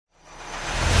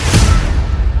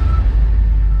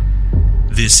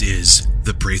This is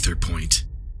the Prather Point.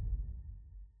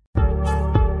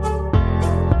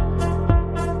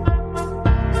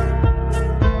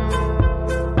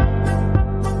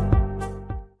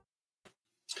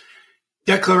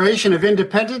 Declaration of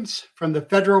Independence from the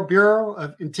Federal Bureau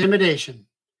of Intimidation.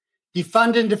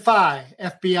 Defund and defy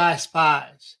FBI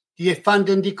spies. Defund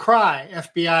and decry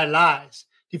FBI lies.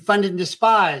 Defund and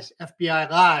despise FBI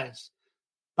lies.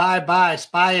 Bye-bye,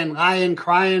 spying, lying,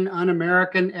 crying,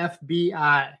 un-American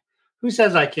FBI. Who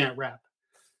says I can't rap?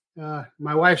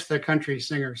 My wife's the country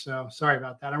singer, so sorry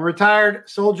about that. I'm a retired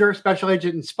soldier, special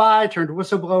agent, and spy turned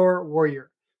whistleblower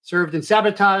warrior. Served and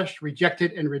sabotaged,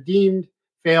 rejected and redeemed,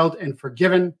 failed and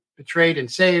forgiven, betrayed and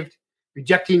saved,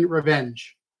 rejecting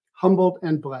revenge, humbled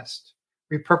and blessed,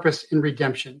 repurposed in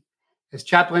redemption. As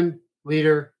chaplain,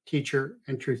 leader, teacher,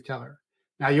 and truth teller.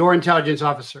 Now your intelligence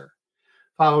officer,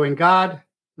 following God,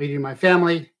 leading my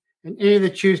family, and any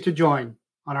that choose to join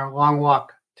on our long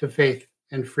walk to faith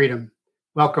and freedom.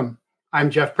 Welcome.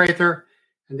 I'm Jeff Prather,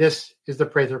 and this is the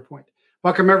Prather Point.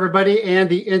 Welcome, everybody, and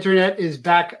the internet is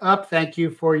back up. Thank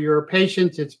you for your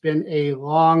patience. It's been a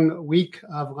long week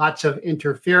of lots of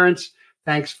interference.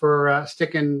 Thanks for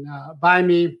sticking by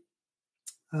me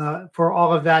for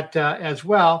all of that as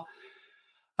well.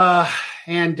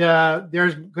 And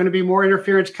there's going to be more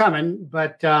interference coming,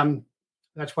 but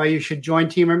that's why you should join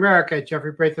Team America at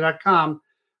jeffreyprather.com.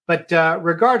 But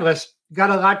regardless, got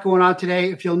a lot going on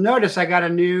today. If you'll notice, I got a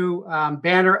new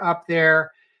banner up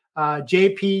there,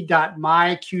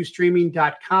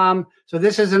 jp.myqstreaming.com. So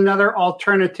this is another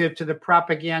alternative to the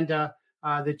propaganda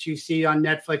that you see on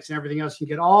Netflix and everything else. You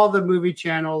can get all the movie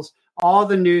channels, all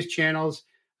the news channels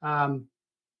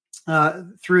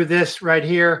through this right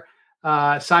here.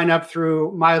 Sign up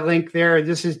through my link there.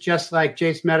 This is just like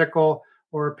Jace Medical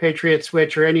or Patriot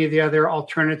Switch or any of the other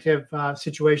alternative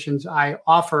situations I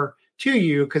offer to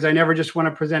you, because I never just want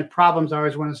to present problems. I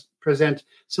always want to present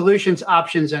solutions,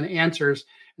 options, and answers.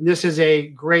 And this is a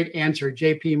great answer,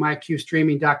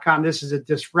 jpmyqstreaming.com. This is a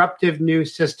disruptive new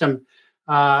system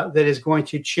that is going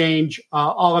to change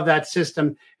all of that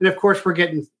system. And of course, we're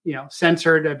getting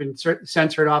censored. I've been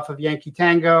censored off of Yankee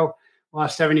Tango,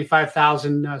 lost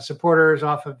 75,000 supporters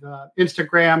off of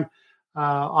Instagram,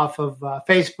 off of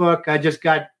Facebook. I just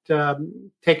got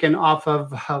taken off of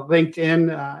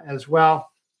LinkedIn as well.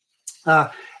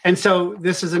 And so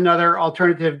this is another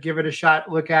alternative. Give it a shot.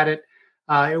 Look at it.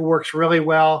 It works really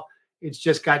well. It's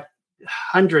just got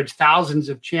hundreds, thousands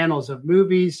of channels of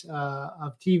movies,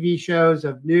 of TV shows,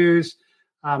 of news.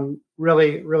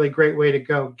 Really, really great way to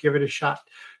go. Give it a shot.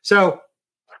 So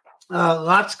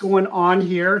lots going on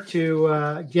here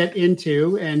to get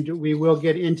into, and we will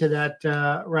get into that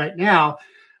right now.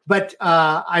 But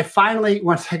I finally,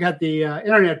 once I got the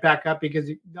internet back up, because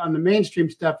on the mainstream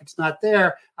stuff, it's not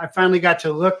there, I finally got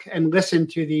to look and listen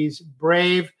to these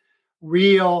brave,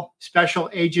 real special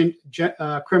agent,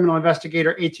 criminal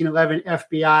investigator, 1811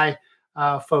 FBI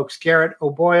folks, Garrett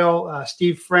O'Boyle,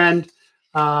 Steve Friend,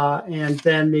 and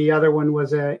then the other one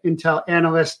was an intel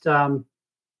analyst, and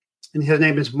his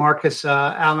name is Marcus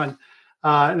Allen.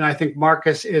 And I think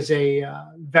Marcus is a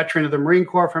veteran of the Marine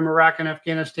Corps from Iraq and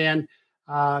Afghanistan.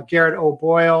 Garrett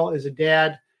O'Boyle is a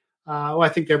dad. I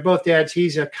think they're both dads.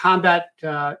 He's a combat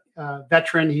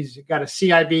veteran. He's got a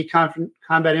CIB,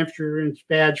 Combat Infantry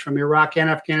badge from Iraq and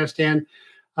Afghanistan.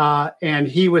 And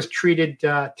he was treated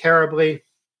terribly.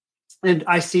 And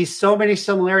I see so many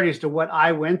similarities to what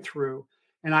I went through.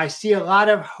 And I see a lot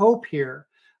of hope here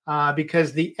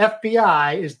because the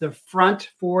FBI is the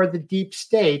front for the deep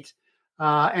state.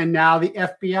 And now the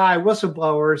FBI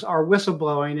whistleblowers are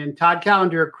whistleblowing. And Todd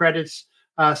Callender credits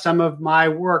some of my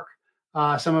work,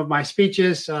 some of my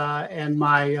speeches, and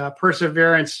my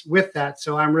perseverance with that.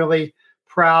 So I'm really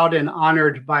proud and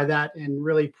honored by that, and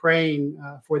really praying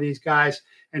for these guys.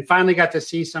 And finally got to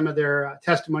see some of their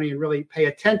testimony and really pay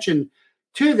attention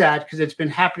to that, because it's been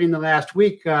happening the last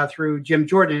week through Jim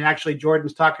Jordan. And actually,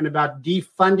 Jordan's talking about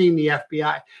defunding the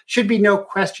FBI. Should be no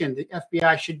question. The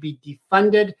FBI should be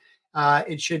defunded.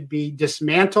 It should be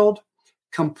dismantled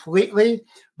completely.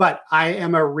 But I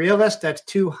am a realist. That's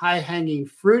too high-hanging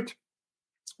fruit.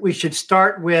 We should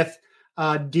start with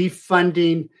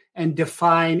defunding and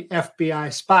define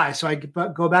FBI spies. So I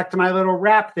go back to my little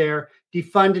rap there.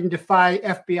 Defund and defy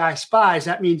FBI spies.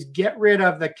 That means get rid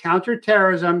of the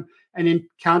counterterrorism and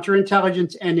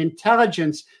counterintelligence and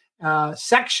intelligence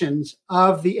sections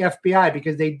of the FBI,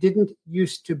 because they didn't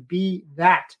used to be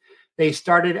that. They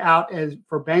started out as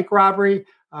for bank robbery.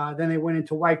 Then they went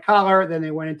into white collar. Then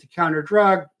they went into counter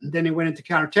drug. Then they went into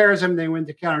counterterrorism. They went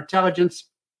into counterintelligence.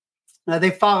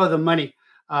 They follow the money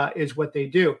is what they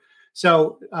do.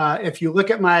 So if you look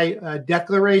at my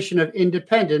Declaration of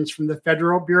Independence from the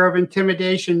Federal Bureau of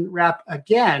Intimidation rap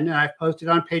again, and I've posted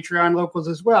on Patreon Locals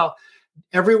as well,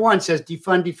 everyone says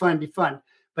defund, defund, defund,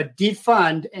 but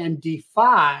defund and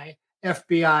defy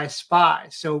FBI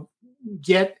spies. So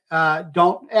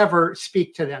don't ever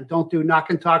speak to them. Don't do knock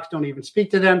and talks. Don't even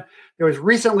speak to them. There was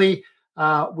recently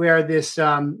where these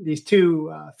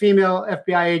two female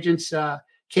FBI agents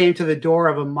came to the door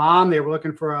of a mom. They were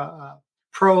looking for a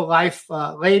pro-life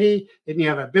lady. They didn't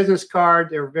have a business card.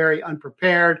 They were very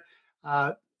unprepared.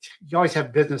 You always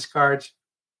have business cards.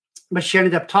 But she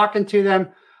ended up talking to them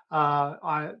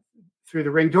through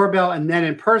the Ring doorbell and then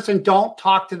in person. Don't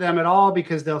talk to them at all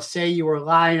because they'll say you were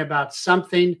lying about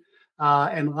something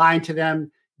and lying to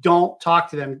them. Don't talk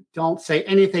to them. Don't say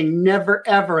anything. Never,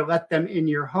 ever let them in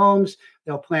your homes.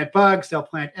 They'll plant bugs. They'll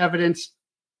plant evidence.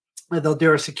 They'll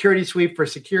do a security sweep for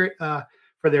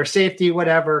their safety,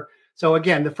 whatever. So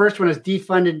again, the first one is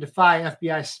defund and defy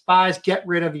FBI spies. Get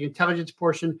rid of the intelligence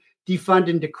portion. Defund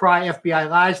and decry FBI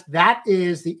lies. That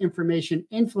is the information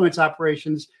influence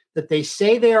operations that they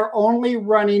say they are only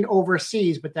running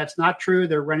overseas, but that's not true.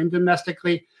 They're running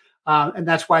domestically. And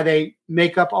that's why they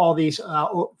make up all these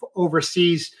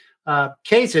overseas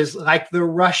cases like the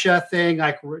Russia thing,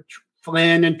 like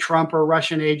Flynn and Trump are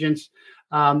Russian agents,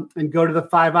 and go to the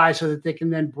Five Eyes so that they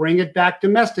can then bring it back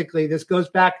domestically. This goes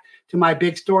back to my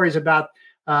big stories about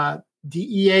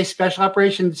DEA Special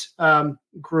Operations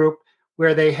Group,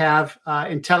 where they have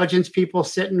intelligence people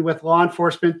sitting with law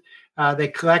enforcement. They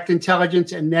collect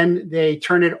intelligence and then they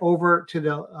turn it over to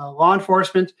the law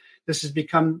enforcement. This has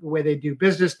become the way they do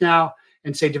business now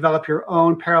and say, develop your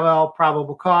own parallel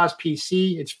probable cause,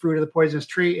 PC. It's fruit of the poisonous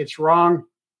tree. It's wrong.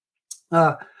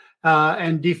 And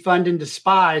defund and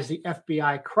despise the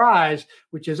FBI cries,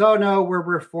 which is, oh, no, we're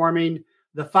reforming.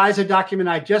 The FISA document,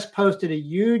 I just posted a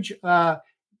huge,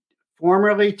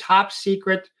 formerly top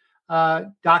secret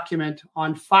document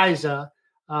on FISA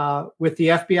with the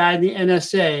FBI and the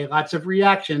NSA, lots of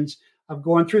reactions of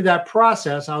going through that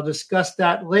process. I'll discuss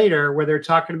that later, where they're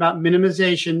talking about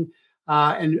minimization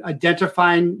and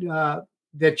identifying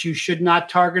that you should not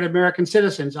target American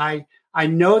citizens. I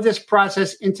know this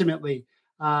process intimately.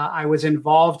 I was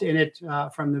involved in it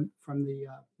from the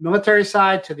military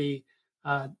side to the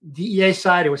DEA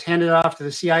side. It was handed off to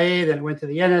the CIA, then it went to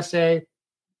the NSA.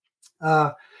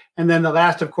 And then the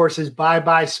last, of course, is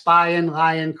bye-bye spying,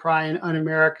 lying, crying,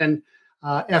 un-American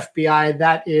FBI.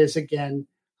 That is, again,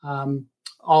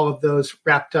 all of those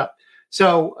wrapped up.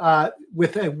 So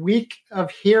with a week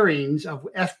of hearings of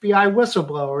FBI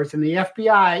whistleblowers, and the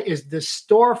FBI is the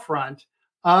storefront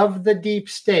of the deep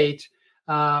state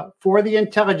for the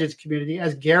intelligence community,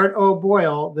 as Garrett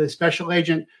O'Boyle, the special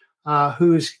agent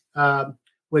who's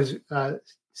was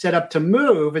set up to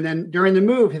move, and then during the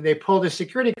move, they pulled his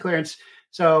security clearance.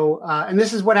 So, and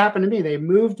this is what happened to me. They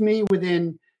moved me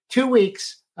within 2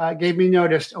 weeks, gave me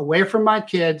notice away from my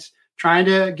kids, trying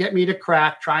to get me to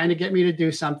crack, trying to get me to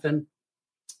do something.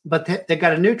 But they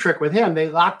got a new trick with him. They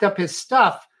locked up his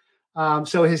stuff.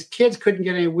 So his kids couldn't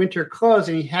get any winter clothes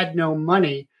and he had no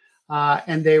money.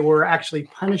 And they were actually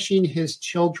punishing his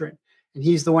children. And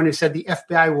he's the one who said the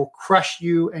FBI will crush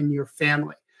you and your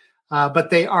family. But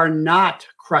they are not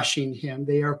crushing him.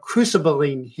 They are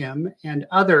crucibling him and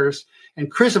others.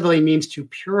 And crucibling means to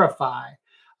purify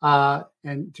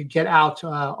and to get out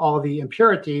all the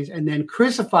impurities. And then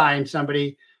crucifying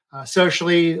somebody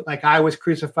socially, like I was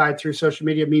crucified through social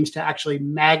media, means to actually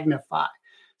magnify.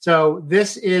 So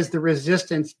this is the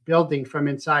resistance building from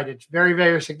inside. It's very,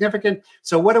 very significant.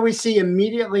 So what do we see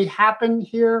immediately happen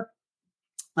here?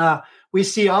 We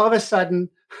see all of a sudden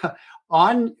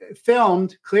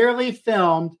clearly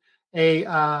filmed,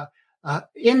 a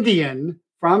Indian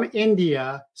from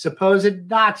India, supposed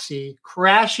Nazi,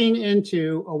 crashing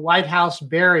into a White House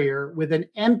barrier with an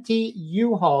empty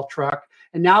U-Haul truck,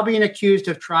 and now being accused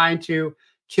of trying to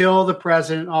kill the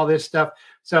president, all this stuff.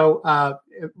 So,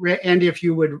 Andy, if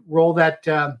you would roll that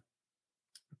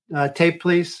tape,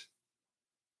 please.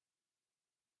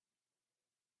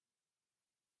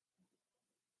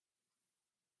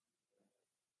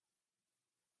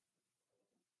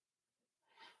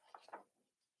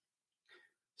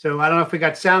 So I don't know if we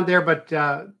got sound there, but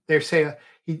they say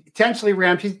he intentionally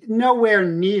rammed. He's nowhere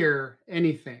near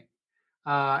anything.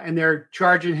 And they're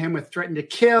charging him with threatening to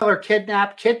kill or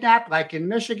kidnap like in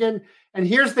Michigan. And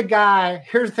here's the guy,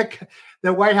 here's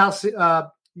the White House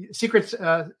Secret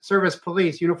Service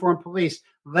police, uniformed police,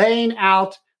 laying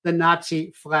out the Nazi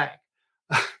flag.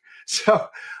 So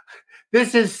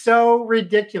this is so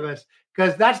ridiculous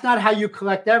because that's not how you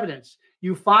collect evidence.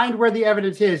 You find where the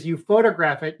evidence is, you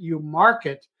photograph it, you mark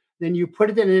it, then you put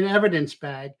it in an evidence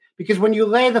bag, because when you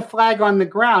lay the flag on the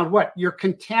ground, you're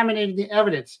contaminating the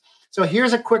evidence. So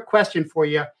here's a quick question for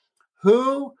you.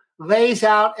 Who lays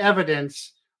out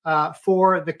evidence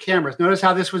for the cameras? Notice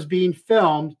how this was being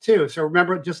filmed too. So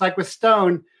remember, just like with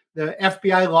Stone, the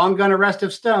FBI long gun arrest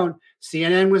of Stone,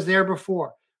 CNN was there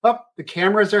before. Oh, the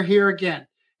cameras are here again.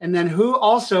 And then who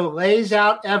also lays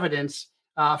out evidence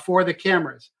for the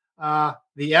cameras? The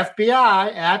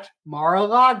FBI at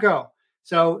Mar-a-Lago.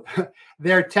 So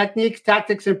their techniques,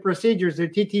 tactics, and procedures, their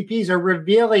TTPs, are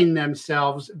revealing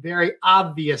themselves very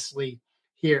obviously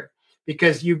here,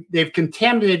 because they've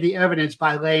contaminated the evidence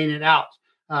by laying it out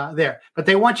there. But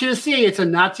they want you to see it's a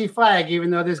Nazi flag, even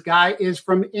though this guy is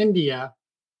from India.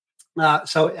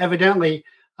 So evidently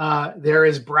there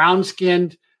is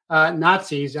brown-skinned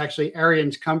Nazis. Actually,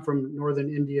 Aryans come from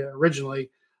northern India originally.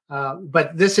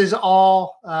 But this is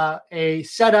all a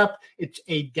setup. It's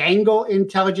a dangle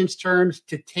intelligence terms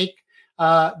to take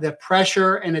the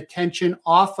pressure and attention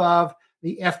off of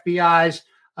the FBI's,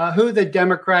 who the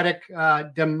Democratic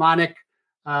demonic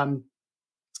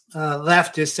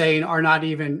left is saying are not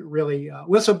even really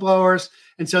whistleblowers.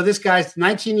 And so this guy's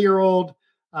 19-year-old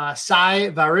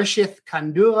Sai Varishith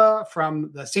Kandula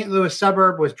from the St. Louis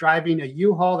suburb was driving a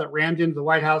U-Haul that rammed into the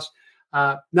White House.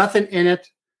 Nothing in it.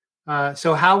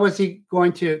 So how was he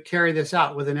going to carry this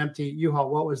out with an empty U-Haul?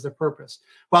 What was the purpose?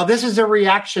 Well, this is a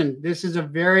reaction. This is a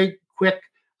very quick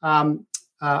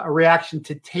a reaction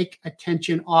to take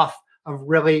attention off of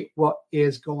really what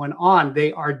is going on.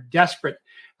 They are desperate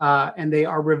and they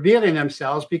are revealing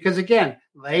themselves because, again,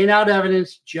 laying out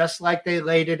evidence just like they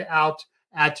laid it out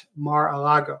at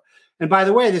Mar-a-Lago. And by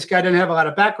the way, this guy doesn't have a lot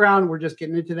of background. We're just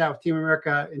getting into that with Team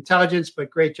America Intelligence,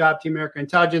 but great job, Team America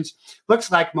Intelligence.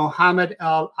 Looks like Mohammed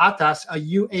Al-Attas, a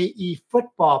UAE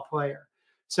football player.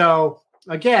 So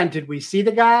again, did we see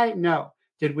the guy? No.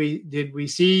 Did we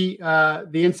see the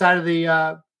inside of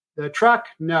the truck?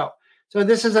 No. So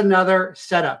this is another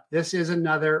setup. This is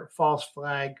another false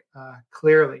flag,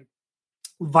 clearly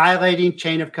violating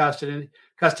chain of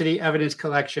custody evidence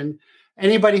collection.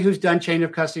 Anybody who's done chain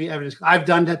of custody evidence, I've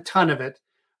done a ton of it.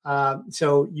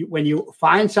 So when you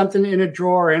find something in a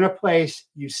drawer or in a place,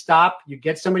 you stop, you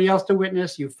get somebody else to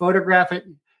witness, you photograph it,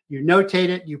 you notate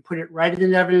it, you put it right in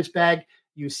an evidence bag,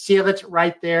 you seal it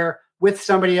right there with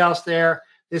somebody else there.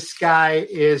 This guy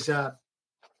is, I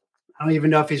don't even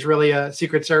know if he's really a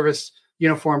Secret Service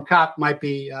uniform cop, might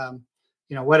be,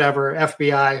 whatever,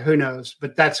 FBI, who knows,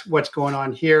 but that's what's going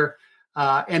on here.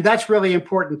 And that's really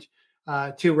important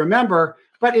to remember,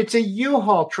 but it's a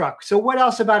U-Haul truck. So what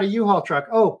else about a U-Haul truck?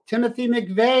 Oh, Timothy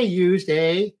McVeigh used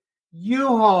a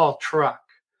U-Haul truck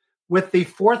with the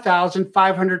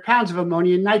 4,500 pounds of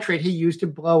ammonium nitrate he used to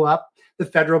blow up the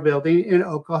federal building in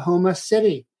Oklahoma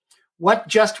City. What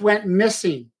just went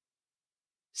missing?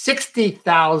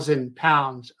 60,000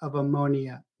 pounds of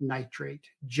ammonia nitrate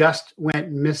just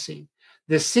went missing.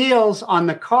 The seals on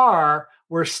the car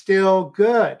were still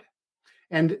good.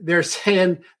 And they're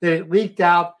saying that it leaked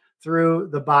out through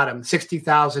the bottom,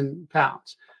 60,000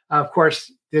 pounds. Of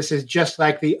course, this is just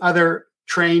like the other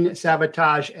train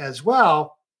sabotage as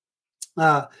well.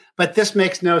 But this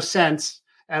makes no sense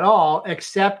at all,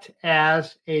 except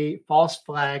as a false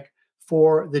flag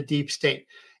for the deep state.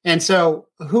 And so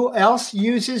who else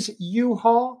uses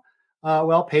U-Haul?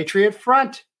 Well, Patriot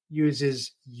Front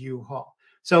uses U-Haul.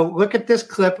 So look at this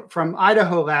clip from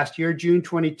Idaho last year, June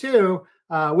 22,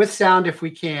 with sound if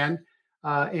we can,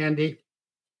 Andy.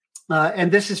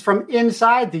 And this is from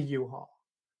inside the U-Haul.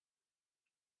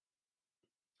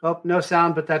 Oh, no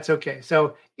sound, but that's okay.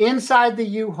 So inside the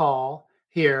U-Haul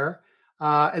here,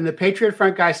 and the Patriot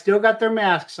Front guys still got their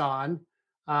masks on.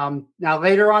 Now,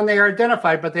 later on, they are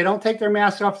identified, but they don't take their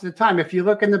masks off at the time. If you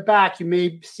look in the back, you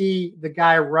may see the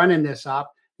guy running this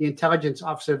up, the intelligence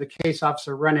officer, the case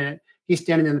officer running it. He's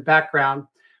standing in the background.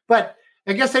 But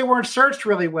I guess they weren't searched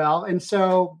really well. And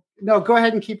so, no, go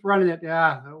ahead and keep running it.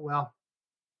 Yeah, well,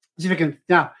 see if I can.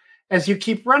 Now, as you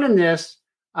keep running this,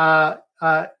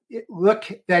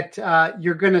 look that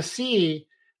you're going to see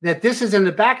that this is in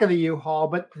the back of the U-Haul,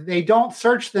 but they don't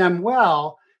search them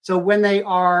well. So when they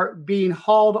are being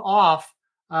hauled off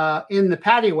in the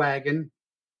paddy wagon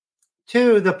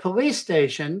to the police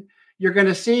station, you're going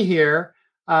to see here,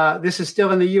 this is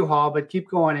still in the U-Haul, but keep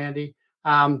going, Andy.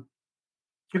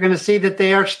 You're going to see that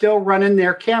they are still running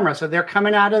their camera. So they're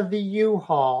coming out of the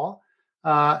U-Haul,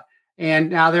 and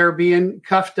now they're being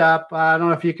cuffed up. I don't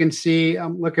know if you can see.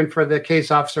 I'm looking for the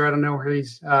case officer. I don't know where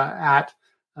he's at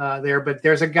there, but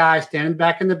there's a guy standing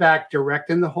back in the back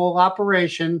directing the whole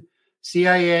operation,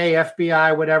 CIA,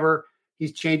 FBI, whatever.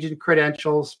 He's changing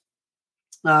credentials.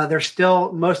 They're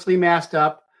still mostly masked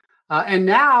up. And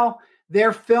now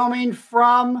they're filming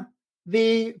from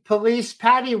the police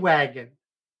paddy wagon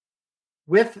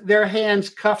with their hands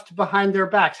cuffed behind their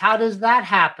backs. How does that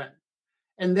happen?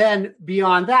 And then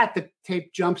beyond that, the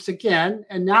tape jumps again,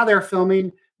 and now they're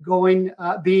filming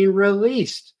being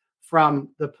released from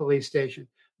the police station.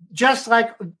 Just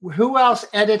like who else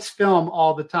edits film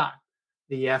all the time?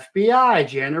 The FBI,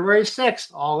 January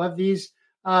 6th, all of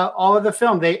the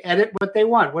film, they edit what they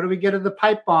want. What do we get of the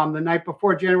pipe bomb the night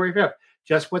before January 5th?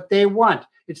 Just what they want.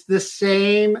 It's the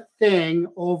same thing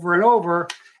over and over,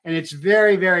 and it's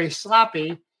very, very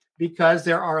sloppy because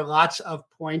there are lots of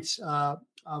points of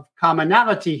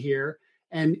commonality here,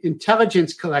 and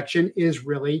intelligence collection is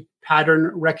really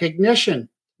pattern recognition.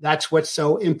 That's what's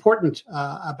so important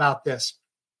about this.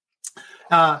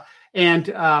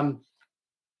 And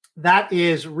that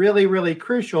is really, really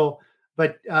crucial.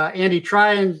 But Andy,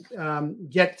 try and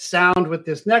get sound with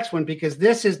this next one, because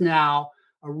this is now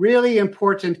a really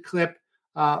important clip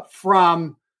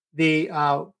from the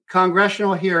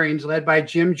congressional hearings led by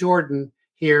Jim Jordan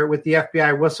here with the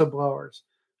FBI whistleblowers.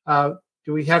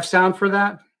 Do we have sound for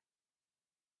that?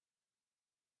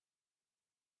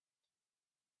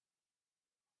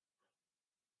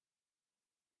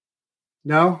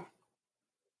 No?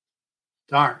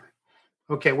 Darn.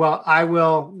 Okay, well, I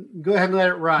will go ahead and let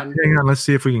it run. Hang on, let's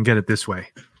see if we can get it this way.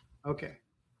 Okay.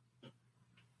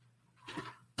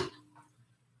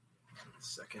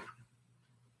 Second.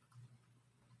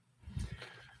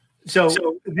 So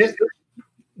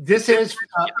this is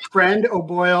Friend,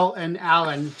 O'Boyle, and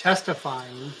Allen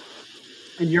testifying,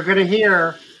 and you're going to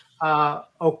hear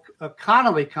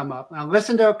O'Connelly come up. Now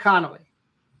listen to O'Connelly.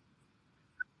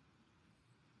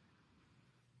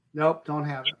 Nope, don't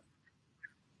have it.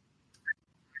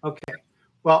 Okay.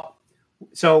 Well,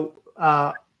 so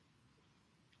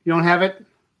you don't have it,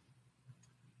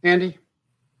 Andy?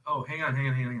 Oh, hang on.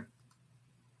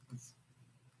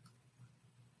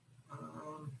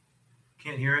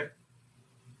 Can't hear it.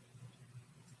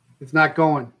 It's not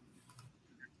going.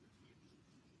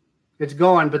 It's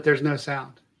going, but there's no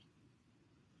sound.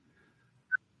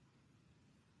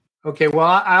 Okay,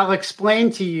 well, I'll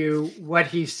explain to you what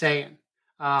he's saying.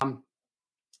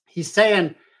 He's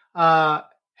saying,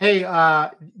 hey,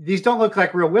 these don't look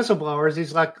like real whistleblowers.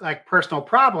 These look like personal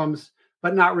problems,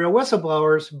 but not real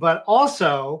whistleblowers. But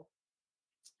also,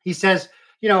 he says,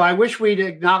 I wish we'd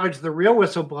acknowledge the real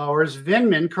whistleblowers,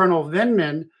 Colonel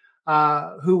Vindman,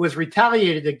 who was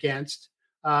retaliated against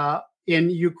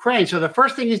in Ukraine. So the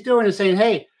first thing he's doing is saying,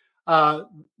 hey,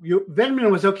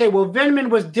 Vindman was okay. Well, Vindman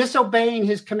was disobeying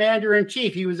his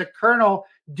commander-in-chief. He was a colonel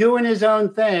doing his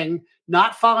own thing,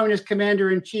 not following his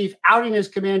commander-in-chief, outing his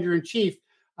commander-in-chief.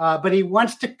 But he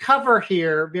wants to cover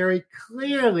here very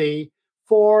clearly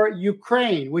for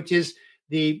Ukraine, which is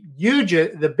the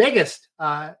biggest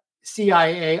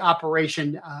CIA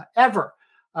operation ever.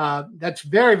 That's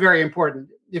very, very important.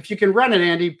 If you can run it,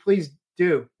 Andy, please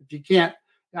do. If you can't,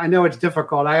 I know it's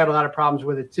difficult. I had a lot of problems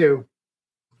with it too.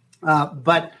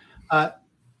 But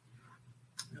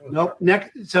nope.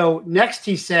 Next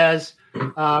he says,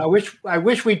 I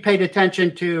wish we'd paid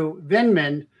attention to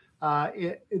Vindman,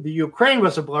 the Ukraine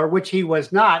whistleblower, which he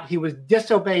was not. He was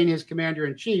disobeying his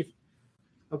commander-in-chief.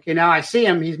 Okay, now I see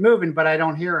him. He's moving, but I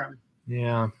don't hear him.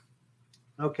 Yeah.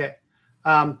 Okay.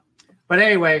 But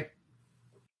anyway,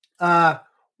 then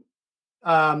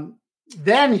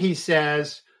he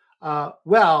says,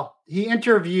 he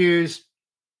interviews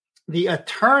the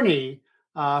attorney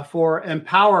for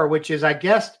Empower, which is, I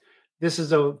guess, this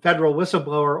is a federal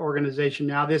whistleblower organization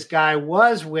now. This guy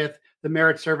was with the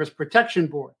Merit Service Protection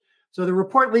Board. So the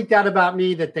report leaked out about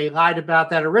me that they lied about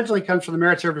that. Originally comes from the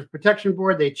Merit Service Protection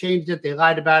Board. They changed it. They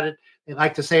lied about it. They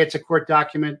like to say it's a court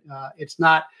document. It's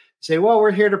not. Say, well,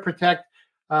 we're here to protect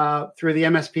through the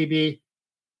MSPB.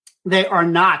 They are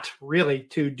not really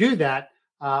to do that.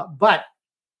 But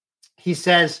he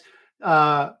says,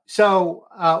 what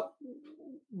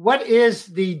is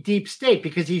the deep state?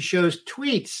 Because he shows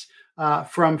tweets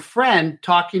from Friend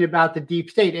talking about the deep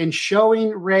state and showing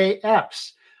Ray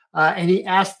Epps. And he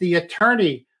asked the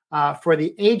attorney for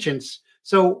the agents.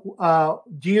 So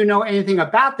do you know anything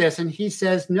about this? And he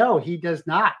says, no, he does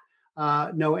not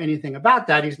know anything about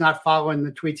that. He's not following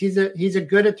the tweets. He's a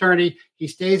good attorney. He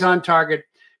stays on target.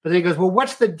 But then he goes, well,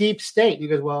 what's the deep state? And he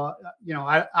goes, well,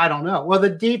 I don't know. Well, the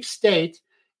deep state,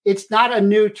 it's not a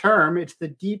new term. It's the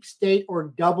deep state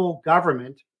or double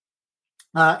government.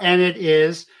 And it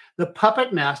is the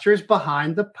puppet masters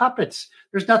behind the puppets.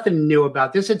 There's nothing new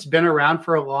about this. It's been around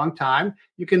for a long time.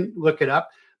 You can look it up.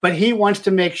 But he wants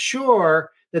to make sure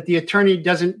that the attorney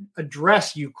doesn't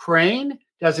address Ukraine,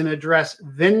 doesn't address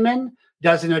Vindman,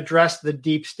 doesn't address the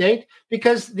deep state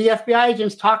because the FBI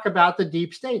agents talk about the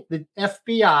deep state. The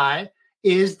FBI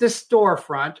is the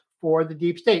storefront for the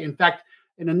deep state. In fact,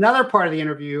 in another part of the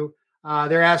interview,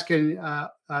 they're asking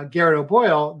Garrett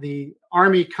O'Boyle, the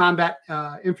Army combat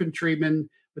infantryman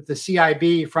with the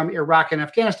CIB from Iraq and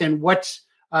Afghanistan, what's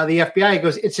the FBI? He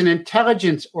goes, it's an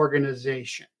intelligence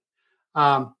organization.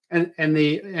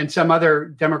 And some other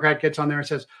Democrat gets on there and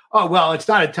says, oh, well, it's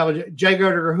not intelligent. J.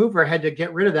 Edgar Hoover had to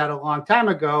get rid of that a long time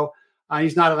ago.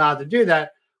 He's not allowed to do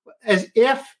that. As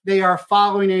if they are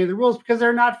following any of the rules, because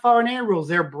they're not following any rules.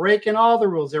 They're breaking all the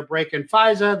rules. They're breaking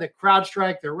FISA, the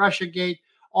CrowdStrike, the Russiagate.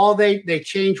 All they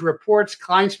change reports,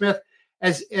 Kleinsmith,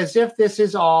 as if this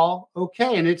is all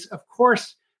okay. And it's, of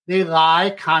course, they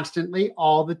lie constantly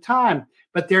all the time,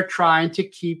 but they're trying to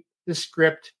keep the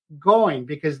script going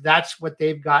because that's what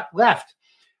they've got left.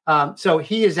 So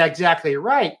he is exactly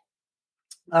right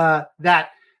that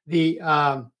the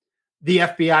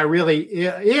FBI really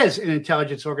is an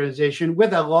intelligence organization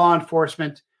with a law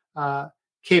enforcement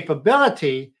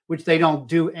capability, which they don't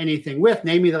do anything with.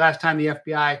 Name me the last time the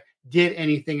FBI did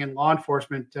anything in law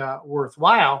enforcement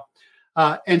worthwhile.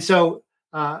 And so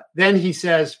then he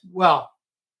says, well,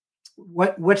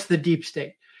 what's the deep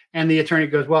state? And the attorney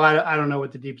goes, well, I don't know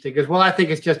what the deep state is. Well, I think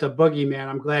it's just a boogeyman.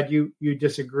 I'm glad you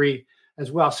disagree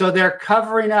as well. So they're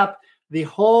covering up the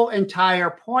whole entire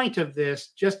point of this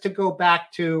just to go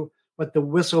back to what the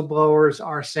whistleblowers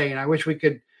are saying. I wish we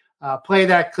could play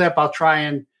that clip. I'll try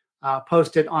and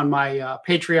post it on my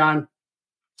Patreon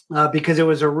because it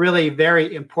was a really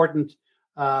very important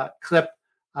clip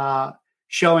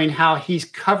showing how he's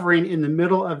covering in the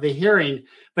middle of the hearing.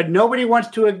 But nobody wants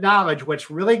to acknowledge what's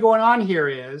really going on here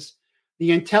is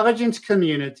the intelligence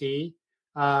community,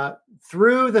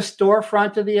 through the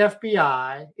storefront of the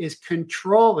FBI, is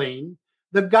controlling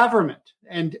the government.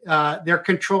 And they're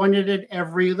controlling it at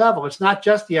every level. It's not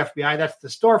just the FBI. That's the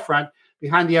storefront.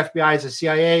 Behind the FBI is the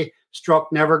CIA. Strzok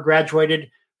never graduated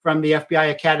from the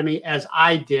FBI Academy as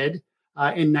I did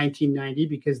in 1990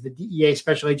 because the DEA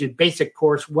Special Agent Basic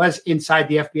course was inside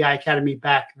the FBI Academy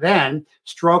back then.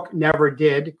 Strzok never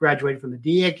did graduate from the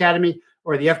DEA Academy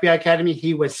or the FBI Academy.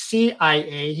 He was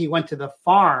CIA. He went to the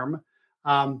farm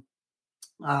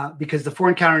because the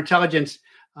foreign counterintelligence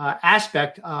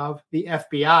aspect of the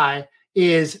FBI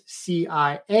is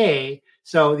CIA.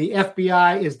 So the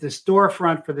FBI is the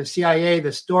storefront for the CIA. The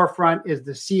storefront is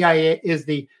the CIA is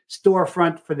the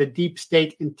storefront for the deep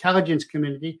state intelligence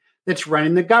community that's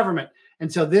running the government.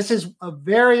 And so this is a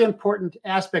very important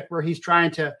aspect where he's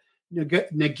trying to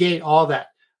negate all that.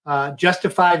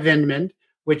 Justify Vindman,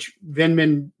 which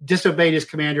Vindman disobeyed his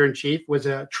commander-in-chief, was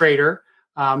a traitor.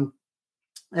 And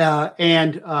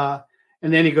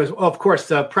then he goes, oh, of course,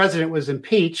 the president was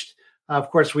impeached. Of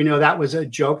course, we know that was a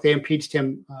joke. They impeached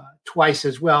him twice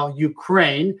as well.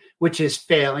 Ukraine, which is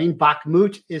failing.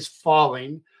 Bakhmut is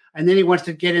falling. And then he wants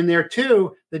to get in there,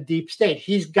 too, the deep state.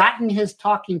 He's gotten his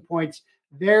talking points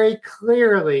very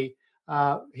clearly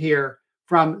here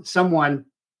from someone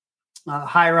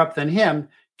higher up than him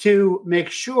to make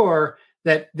sure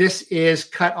that this is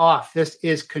cut off. This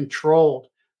is controlled.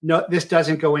 No, this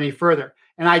doesn't go any further.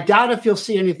 And I doubt if you'll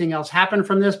see anything else happen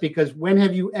from this, because when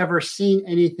have you ever seen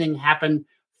anything happen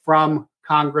from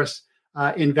Congress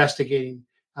investigating?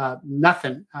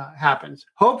 Nothing happens.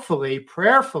 Hopefully,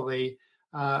 prayerfully,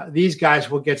 these guys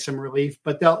will get some relief,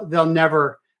 but they'll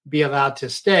never be allowed to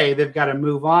stay. They've got to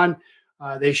move on.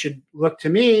 They should look to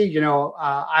me.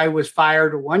 I was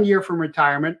fired 1 year from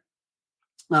retirement,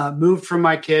 moved from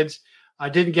my kids. I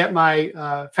didn't get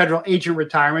my federal agent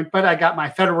retirement, but I got my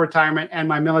federal retirement and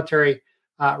my military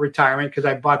retirement because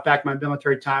I bought back my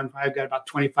military time. I've got about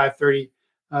 25, 30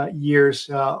 years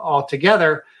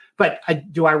altogether. But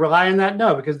do I rely on that?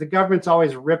 No, because the government's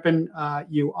always ripping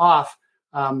you off.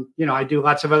 I do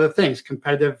lots of other things,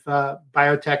 competitive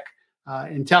biotech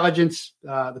intelligence,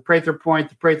 the Prather Point,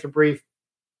 the Prather Brief,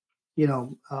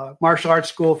 martial arts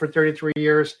school for 33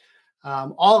 years,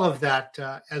 all of that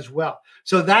as well.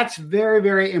 So that's very,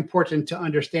 very important to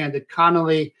understand that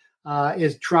Connolly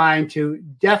is trying to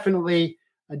definitely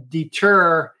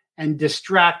deter and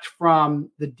distract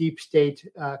from the deep state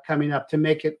coming up to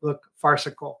make it look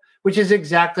farcical, which is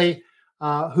exactly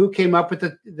who came up with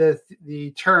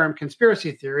the term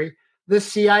conspiracy theory. The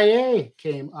CIA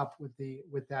came up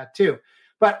with that too.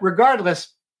 But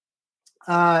regardless,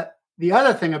 the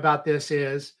other thing about this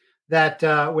is that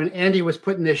when Andy was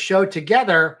putting this show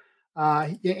together,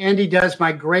 Andy does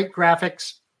my great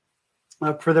graphics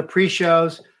for the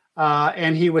pre-shows,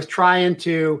 and he was trying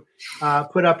to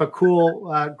put up a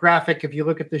cool graphic. If you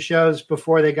look at the shows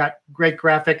before, they got great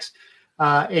graphics.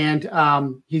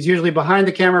 and he's usually behind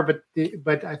the camera,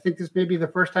 but I think this may be the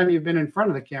first time you've been in front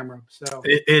of the camera. So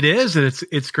it is, and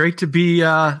it's great to be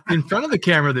in front of the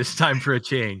camera this time for a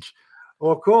change.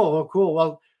 Well, cool.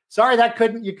 Well, sorry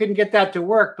you couldn't get that to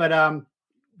work, but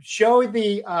show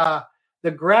the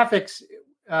graphics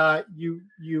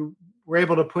you were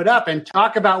able to put up and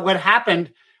talk about what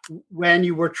happened when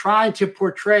you were trying to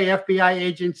portray FBI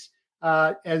agents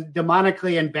as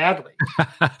demonically and badly.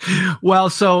 Well,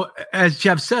 so as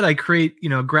Jeff said, I create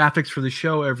graphics for the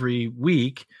show every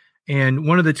week, and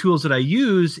one of the tools that I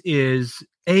use is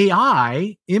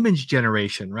AI image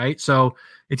generation, right? So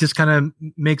it just kind of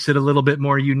makes it a little bit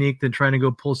more unique than trying to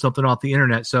go pull something off the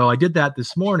internet. So I did that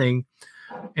this morning,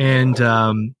 and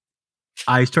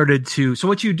I started to. So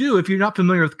what you do, if you're not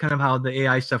familiar with kind of how the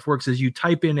AI stuff works, is you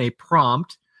type in a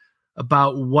prompt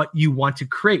about what you want to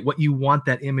create, what you want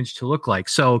that image to look like.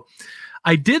 So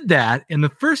I did that, and the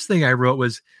first thing I wrote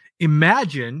was,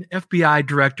 imagine FBI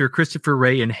Director Christopher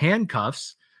Wray in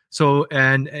handcuffs. So,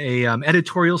 and a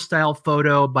editorial style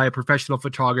photo by a professional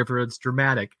photographer. It's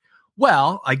dramatic.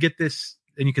 Well, I get this,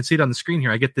 and you can see it on the screen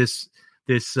here. I get this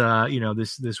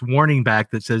warning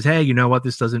back that says, "Hey, you know what?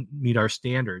 This doesn't meet our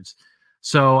standards."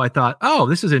 So I thought, oh,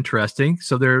 this is interesting.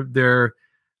 So they're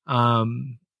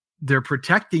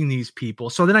protecting these people.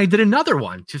 So then I did another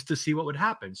one just to see what would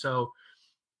happen. So,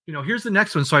 here's the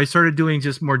next one. So I started doing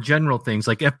just more general things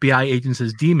like FBI agents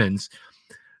as demons.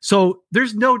 So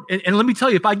there's no, and let me tell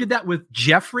you, if I did that with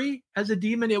Jeffrey as a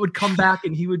demon, it would come back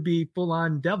and he would be full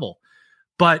on devil.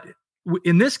 But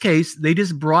in this case, they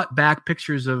just brought back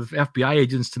pictures of FBI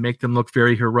agents to make them look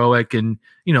very heroic and,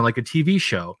 like a TV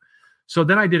show. So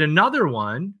then I did another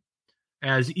one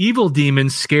as evil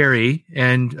demons, scary.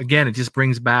 And again, it just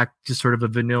brings back just sort of a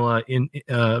vanilla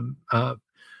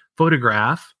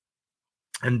photograph.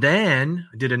 And then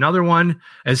I did another one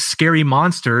as scary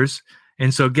monsters.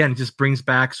 And so again, it just brings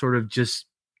back sort of just,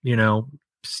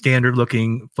 standard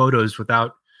looking photos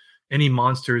without any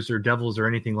monsters or devils or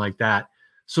anything like that.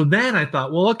 So then I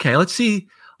thought, well, okay, let's see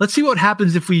what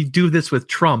happens if we do this with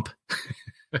Trump.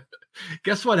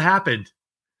 Guess what happened?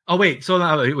 Oh, wait. So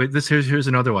here's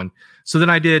another one. So then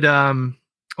I did,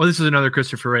 this is another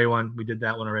Christopher Wray one. We did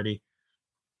that one already.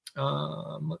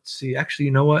 Let's see. Actually,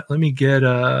 you know what? Let me get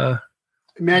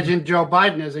Imagine Joe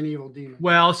Biden as an evil demon.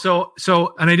 Well, so,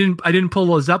 and I didn't pull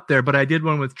those up there, but I did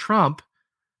one with Trump,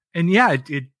 and yeah,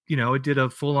 it did a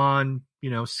full on,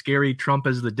 scary Trump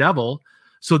as the devil.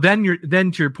 So then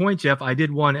to your point, Jeff, I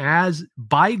did one as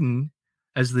Biden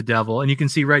as the devil, and you can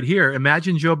see right here,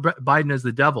 imagine Joe Biden as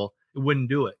the devil. It wouldn't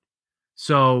do it.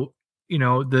 So,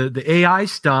 the AI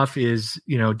stuff is,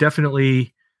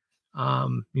 definitely,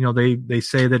 they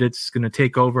say that it's going to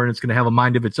take over and it's going to have a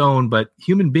mind of its own, but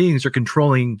human beings are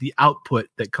controlling the output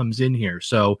that comes in here.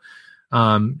 So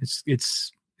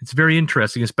it's very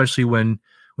interesting, especially with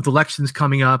elections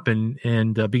coming up and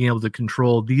being able to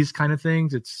control these kind of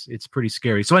things. It's pretty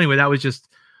scary. So anyway, that was just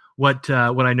what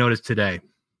I noticed today.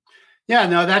 Yeah,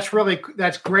 no,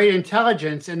 that's great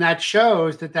intelligence. And that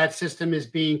shows that system is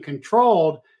being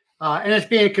controlled and it's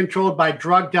being controlled by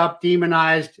drugged up,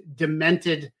 demonized,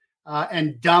 demented,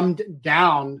 and dumbed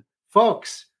down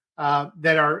folks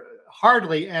that are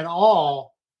hardly at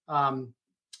all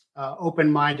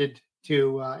open-minded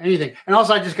to anything. And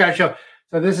also, I just got to show.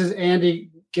 So this is Andy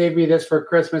gave me this for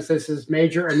Christmas. This is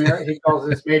Major America. He calls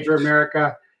this Major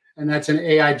America, and that's an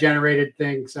AI-generated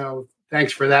thing. So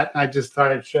thanks for that. I just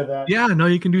thought I'd show that. Yeah, no,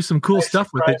 you can do some cool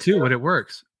stuff with it too when it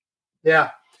works.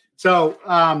 Yeah. So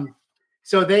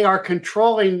so they are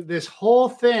controlling this whole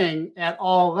thing at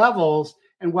all levels.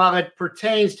 And while it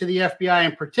pertains to the FBI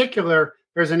in particular,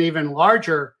 there's an even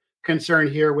larger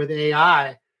concern here with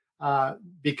AI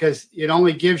because it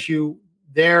only gives you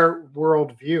their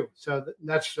worldview. So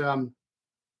that's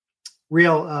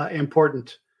real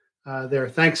important there.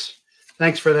 Thanks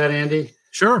for that, Andy.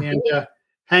 Sure. And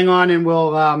hang on, and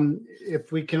we'll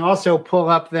if we can also pull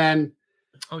up then.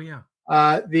 Oh yeah.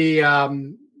 So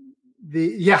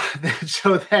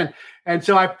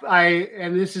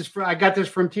I got this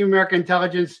from Team America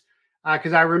Intelligence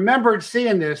because I remembered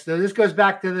seeing this. So this goes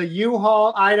back to the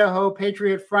U-Haul, Idaho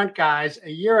Patriot Front guys a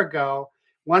year ago.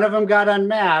 One of them got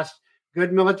unmasked,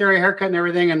 good military haircut and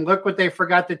everything, and look what they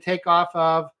forgot to take off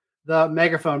of the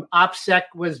megaphone. OPSEC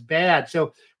was bad.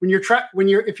 So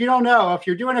if you don't know, if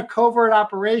you're doing a covert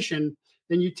operation,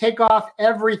 then you take off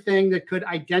everything that could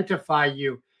identify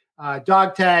you.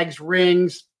 Dog tags,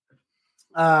 rings,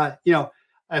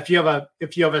 if you have a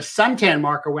suntan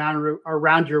mark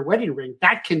around your wedding ring,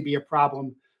 that can be a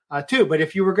problem too. But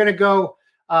if you were going to go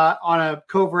on a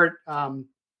covert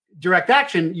direct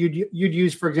action, you'd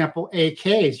use, for example,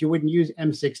 AKs. You wouldn't use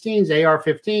M16s,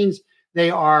 AR-15s. They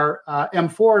are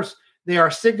M4s. They are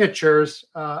signatures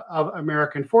of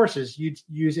American forces. You'd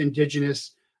use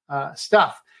indigenous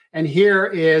stuff. And here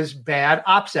is bad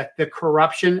OPSEC. The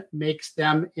corruption makes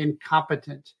them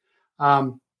incompetent.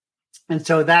 And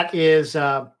so that is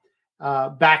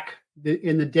back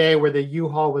in the day where the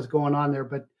U-Haul was going on there.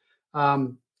 But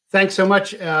thanks so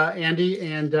much, Andy.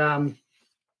 And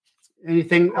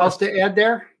anything else to add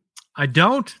there? I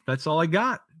don't. That's all I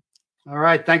got. All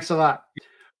right. Thanks a lot.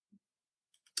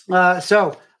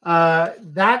 So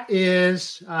that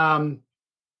is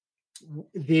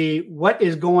what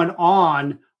is going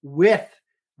on with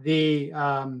the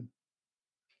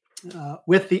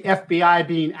FBI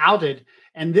being outed,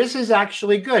 and this is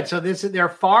actually good. So they're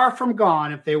far from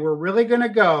gone. If they were really going to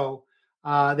go,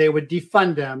 they would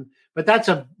defund them. But that's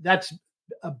a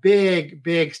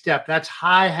big step. That's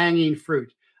high hanging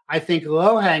fruit. I think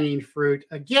low hanging fruit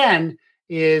again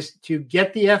is to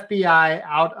get the FBI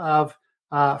out of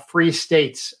free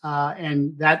states,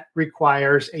 and that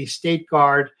requires a state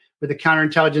guard with a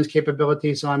counterintelligence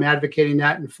capability. So I'm advocating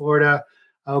that in Florida,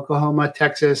 Oklahoma,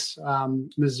 Texas,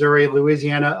 Missouri,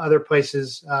 Louisiana, other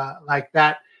places like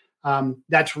that.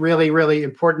 That's really, really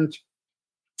important.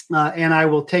 And I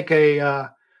will take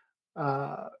a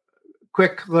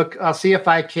quick look. I'll see if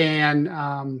I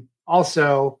can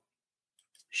also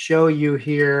show you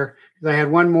here, because I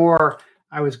had one more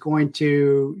I was going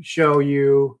to show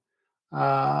you.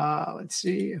 Let's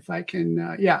see if I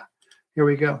can. Yeah, here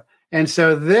we go. And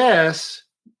so this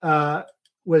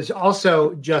was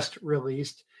also just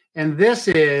released, and this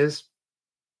is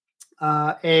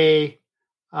a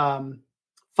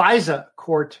FISA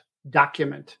court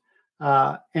document.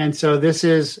 And so this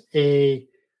is a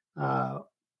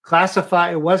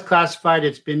classified. It was classified.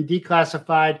 It's been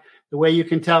declassified. The way you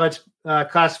can tell it's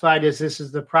classified is this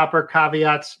is the proper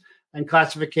caveats and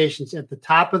classifications at the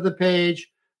top of the page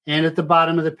and at the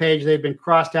bottom of the page. They've been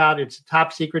crossed out. It's a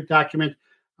top secret document.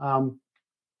 And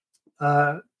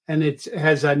it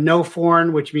has a no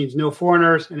foreign, which means no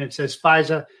foreigners. And it says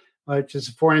FISA, which is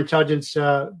a foreign intelligence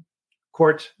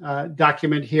court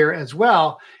document here as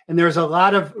well. And there's a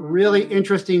lot of really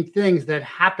interesting things that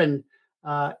happen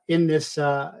in this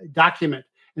document.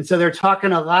 And so they're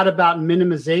talking a lot about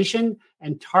minimization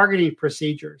and targeting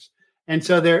procedures. And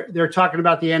so they're talking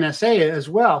about the NSA as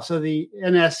well. So the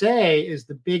NSA is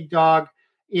the big dog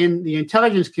in the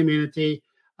intelligence community.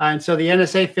 And so the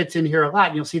NSA fits in here a lot.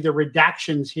 And you'll see the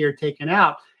redactions here taken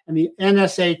out and the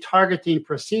NSA targeting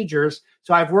procedures.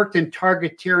 So I've worked in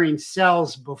targeteering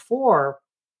cells before.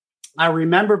 I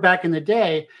remember back in the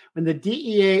day when the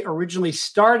DEA originally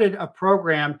started a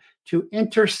program to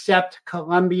intercept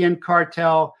Colombian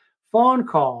cartel phone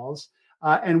calls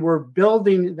and were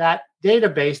building that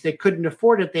database. They couldn't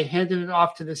afford it. They handed it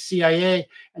off to the CIA.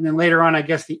 And then later on, I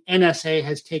guess the NSA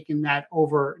has taken that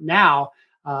over now.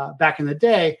 Back in the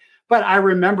day, but I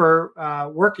remember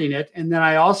working it. And then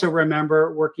I also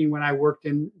remember working when I worked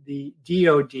in the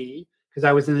DOD, because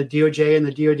I was in the DOJ and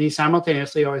the DOD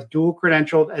simultaneously. I was dual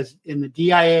credentialed as in the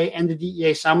DIA and the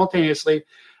DEA simultaneously.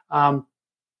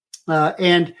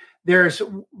 And there's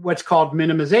what's called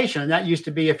minimization. And that used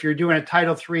to be if you're doing a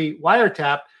Title III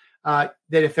wiretap, that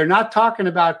if they're not talking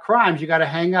about crimes, you got to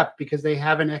hang up because they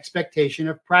have an expectation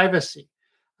of privacy.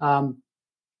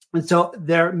 And so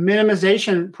their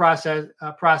minimization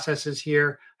processes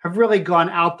here have really gone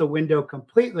out the window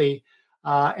completely.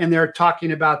 And they're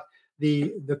talking about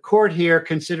the court here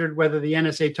considered whether the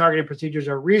NSA targeting procedures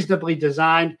are reasonably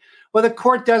designed. Well, the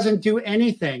court doesn't do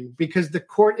anything because the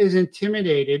court is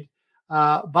intimidated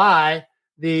by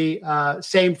the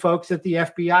same folks that the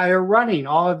FBI are running.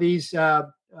 All of these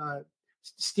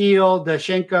Steele,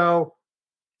 Daschenko,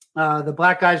 the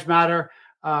Black Lives Matter,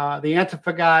 the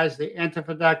Antifa guys, the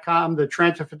Antifa.com, the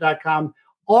Trantifa.com,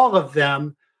 all of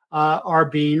them are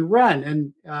being run.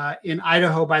 And in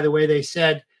Idaho, by the way, they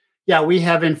said, yeah, we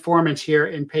have informants here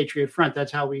in Patriot Front.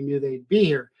 That's how we knew they'd be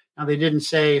here. Now, they didn't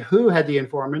say who had the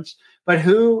informants, but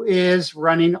who is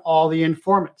running all the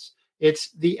informants.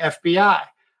 It's the FBI.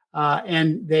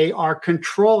 And they are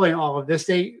controlling all of this.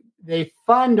 They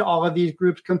fund all of these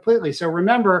groups completely. So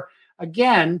remember,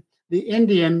 again, the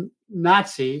Indian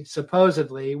Nazi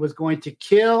supposedly was going to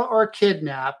kill or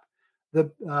kidnap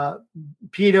the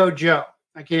pedo Joe.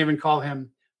 I can't even call him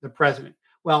the president.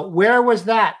 Well, where was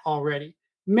that already?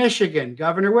 Michigan,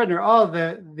 Governor Whitmer. Oh,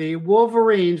 the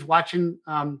Wolverines watching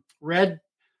Red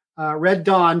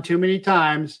Dawn too many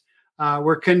times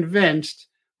were convinced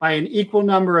by an equal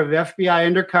number of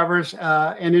FBI undercovers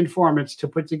and informants to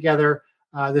put together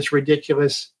this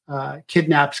ridiculous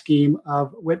kidnap scheme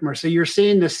of Whitmer. So you're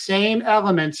seeing the same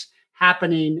elements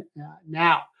happening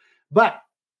now. But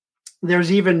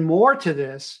there's even more to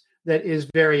this that is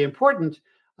very important.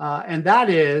 And that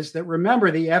is that,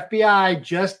 remember, the FBI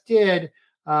just did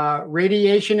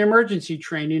radiation emergency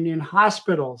training in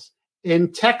hospitals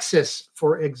in Texas,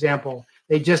 for example.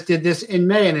 They just did this in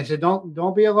May, and they said,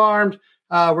 don't be alarmed.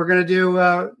 We're going to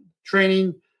do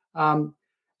training. The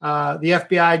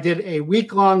FBI did a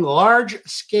week-long,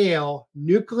 large-scale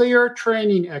nuclear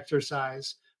training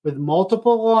exercise with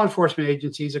multiple law enforcement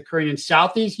agencies occurring in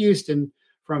Southeast Houston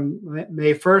from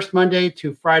May 1st, Monday,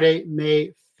 to Friday,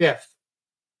 May 5th.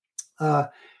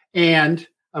 And,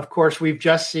 of course, we've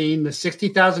just seen the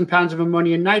 60,000 pounds of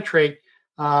ammonium nitrate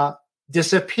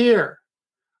disappear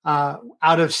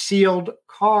out of sealed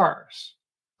cars,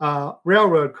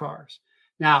 railroad cars.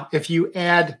 Now, if you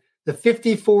add the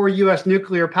 54 U.S.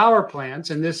 nuclear power plants,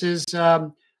 and this is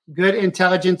good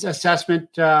intelligence assessment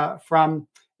from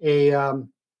a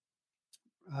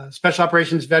special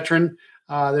operations veteran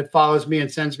that follows me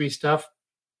and sends me stuff.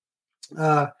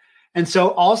 And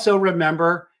so also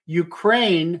remember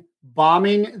Ukraine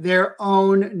bombing their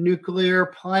own nuclear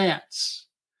plants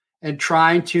and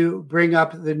trying to bring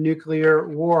up the nuclear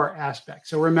war aspect.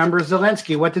 So remember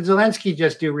Zelensky. What did Zelensky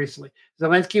just do recently?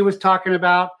 Zelensky was talking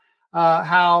about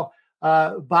how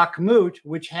Bakhmut,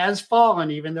 which has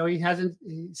fallen, even though he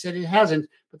said it hasn't,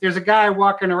 but there's a guy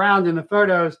walking around in the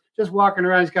photos, just walking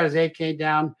around. He's got his AK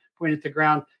down, pointed at the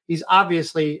ground. He's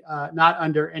obviously not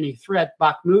under any threat.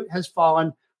 Bakhmut has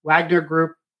fallen. Wagner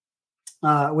Group,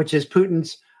 which is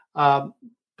Putin's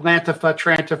Blantifa,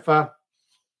 Trantifa,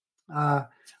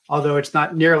 although it's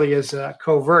not nearly as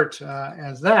covert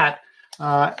as that,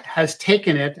 has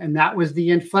taken it, and that was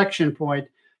the inflection point.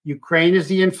 Ukraine is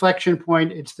the inflection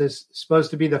point. It's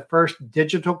supposed to be the first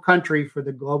digital country for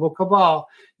the global cabal.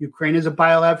 Ukraine is a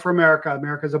biolab for America.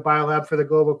 America is a biolab for the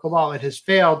global cabal. It has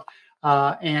failed,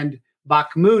 and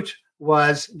Bakhmut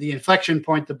was the inflection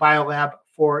point, the biolab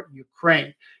for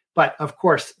Ukraine. But, of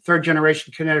course,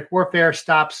 third-generation kinetic warfare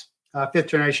stops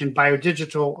fifth-generation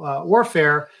biodigital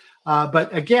warfare.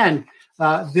 But, again,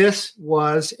 this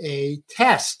was a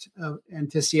test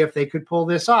and to see if they could pull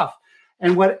this off.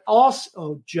 And what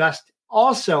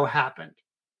also happened,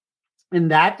 and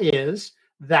that is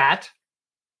that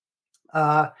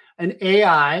an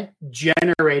AI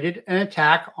generated an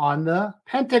attack on the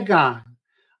Pentagon.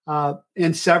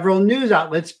 And several news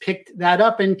outlets picked that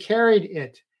up and carried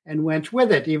it and went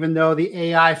with it, even though the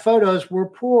AI photos were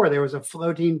poor. There was a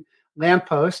floating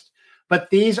lamppost. But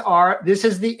this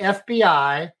is the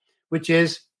FBI, which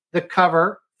is the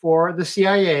cover for the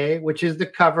CIA, which is the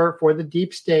cover for the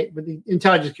deep state, with the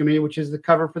intelligence community, which is the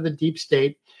cover for the deep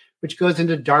state, which goes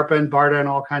into DARPA and BARDA and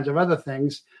all kinds of other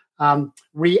things,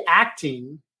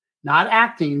 reacting, not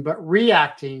acting, but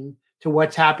reacting to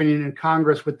what's happening in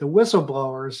Congress with the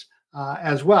whistleblowers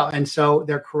as well. And so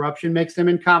their corruption makes them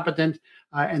incompetent,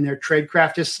 and their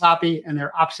tradecraft is sloppy, and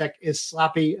their OPSEC is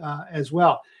sloppy as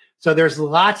well. So there's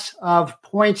lots of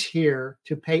points here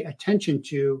to pay attention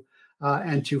to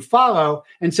and to follow.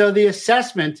 And so the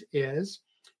assessment is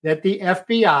that the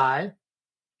FBI,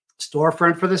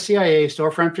 storefront for the CIA,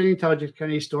 storefront for the intelligence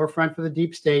community, storefront for the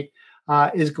deep state,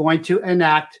 is going to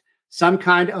enact some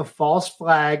kind of false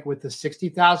flag with the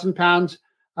 60,000 pounds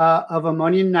of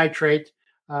ammonium nitrate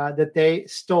that they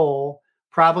stole,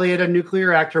 probably at a nuclear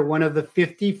reactor, one of the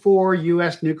 54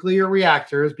 U.S. nuclear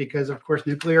reactors, because, of course,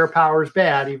 nuclear power is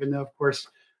bad, even though, of course,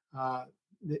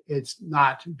 it's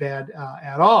not bad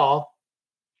at all.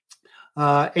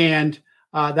 And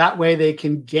that way they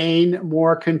can gain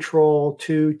more control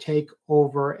to take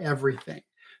over everything.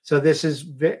 So this is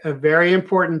a very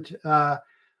important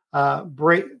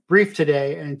brief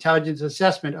today, an intelligence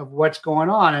assessment of what's going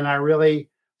on. And I really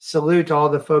salute all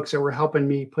the folks that were helping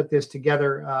me put this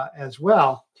together as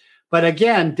well. But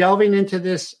again, delving into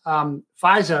this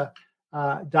FISA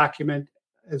document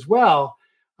as well,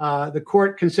 the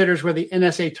court considers whether the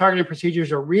NSA targeting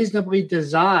procedures are reasonably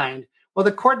designed. Well,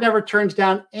 the court never turns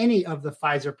down any of the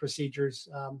FISA procedures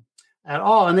at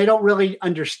all, and they don't really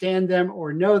understand them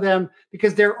or know them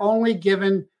because they're only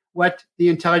given what the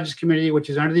intelligence community, which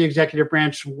is under the executive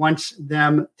branch, wants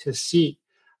them to see.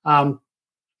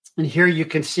 And here you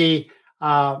can see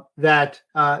that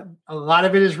a lot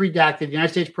of it is redacted. The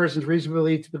United States person is reasonably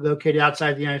believed to be located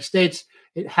outside the United States.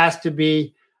 There has to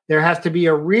be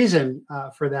a reason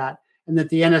for that, and that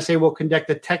the NSA will conduct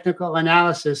a technical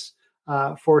analysis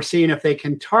for seeing if they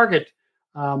can target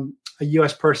a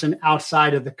U.S. person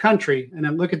outside of the country. And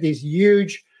then look at these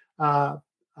huge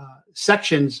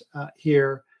sections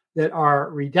here that are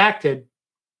redacted,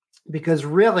 because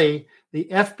really the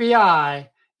FBI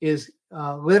is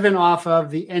living off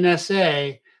of the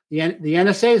NSA. The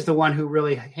NSA is the one who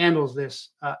really handles this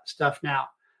stuff now.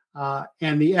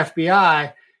 And the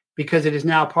FBI, because it is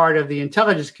now part of the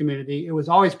intelligence community, it was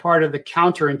always part of the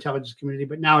counterintelligence community,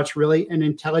 but now it's really an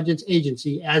intelligence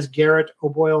agency, as Garrett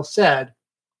O'Boyle said,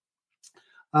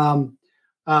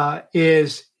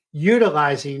 is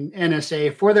utilizing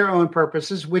NSA for their own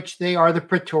purposes, which they are the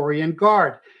Praetorian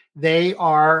Guard. They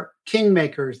are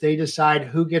kingmakers. They decide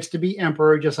who gets to be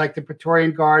emperor, just like the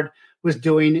Praetorian Guard was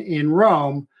doing in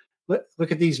Rome.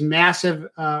 Look at these massive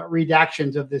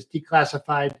redactions of this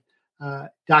declassified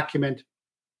document.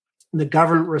 The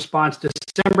government response,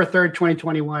 December 3rd,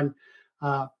 2021,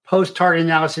 post-target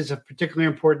analysis of particular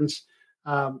importance.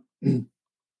 And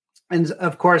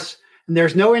of course,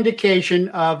 there's no indication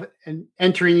of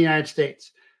entering the United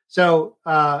States. So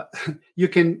you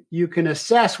can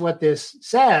assess what this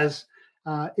says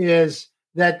is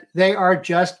that they are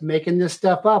just making this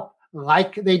stuff up,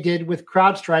 like they did with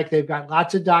CrowdStrike. They've got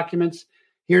lots of documents.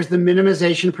 Here's the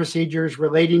minimization procedures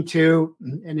relating to,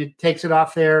 and it takes it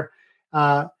off there.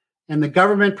 And the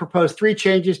government proposed 3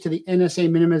 changes to the NSA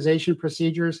minimization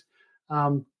procedures.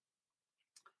 And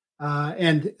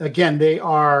again,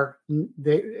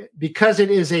 because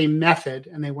it is a method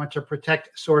and they want to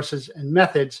protect sources and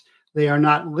methods, they are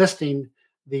not listing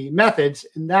the methods.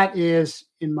 And that is,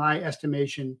 in my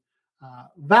estimation,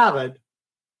 valid.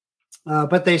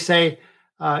 But they say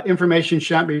information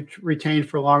should not be retained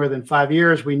for longer than 5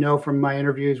 years. We know from my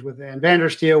interviews with Ann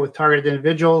Vandersteel with targeted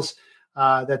individuals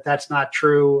that that's not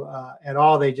true at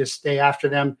all. They just stay after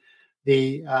them.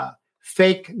 The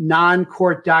fake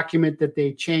non-court document that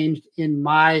they changed in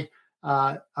my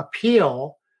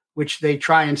appeal, which they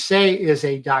try and say is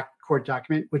a court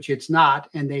document, which it's not,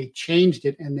 and they changed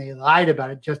it and they lied about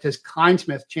it, just as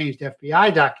Kleinsmith changed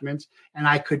FBI documents, and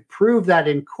I could prove that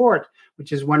in court,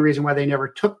 which is one reason why they never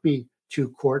took me to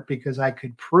court, because I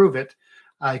could prove it,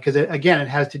 because again, it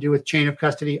has to do with chain of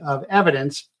custody of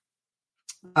evidence.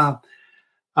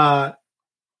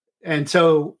 And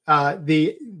so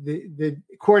the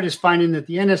court is finding that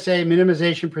the NSA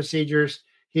minimization procedures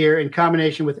here, in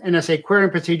combination with NSA querying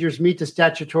procedures, meet the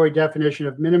statutory definition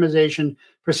of minimization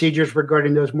procedures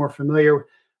regarding those more familiar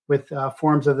with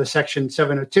forms of the Section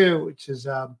 702, which is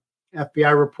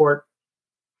FBI report.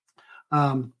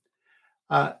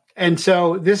 And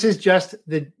so this is just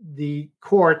the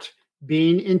court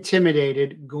being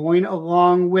intimidated, going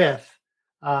along with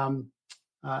the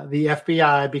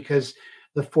FBI, because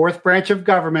the fourth branch of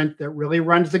government that really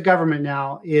runs the government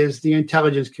now is the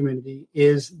intelligence community,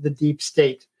 is the deep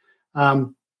state.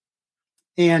 And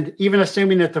even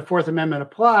assuming that the Fourth Amendment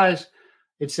applies,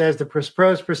 it says the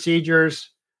proposed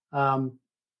procedures are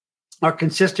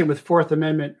consistent with Fourth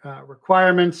Amendment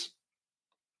requirements.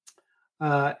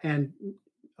 And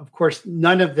of course,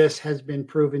 none of this has been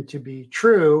proven to be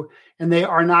true, and they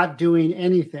are not doing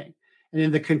anything. And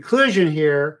in the conclusion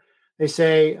here, they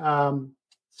say,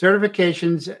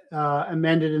 certifications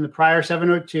amended in the prior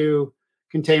 702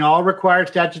 contain all required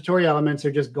statutory elements.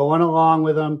 They're just going along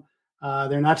with them.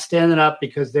 They're not standing up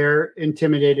because they're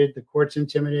intimidated. The court's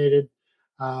intimidated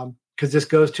because this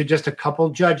goes to just a couple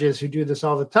judges who do this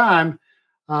all the time,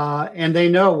 and they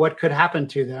know what could happen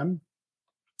to them.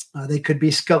 They could be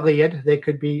Scalia'd. They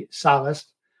could be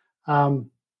solaced.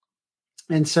 And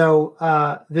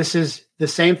so this is the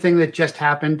same thing that just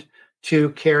happened to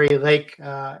Kari Lake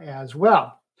as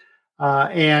well.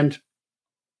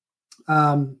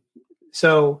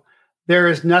 So there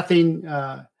is nothing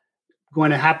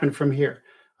going to happen from here.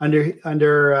 Under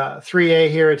 3A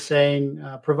here, it's saying,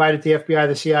 provided the FBI,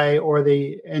 the CIA, or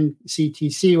the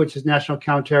NCTC, which is National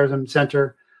Counterterrorism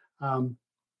Center,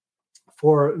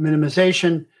 for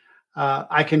minimization.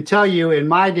 I can tell you in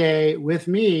my day, with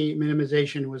me,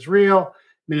 minimization was real.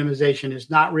 Minimization is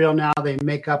not real now. They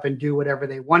make up and do whatever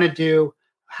they want to do,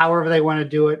 however they want to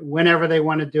do it, whenever they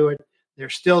want to do it. They're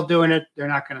still doing it. They're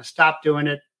not going to stop doing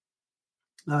it.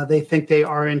 They think they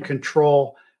are in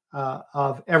control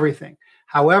of everything.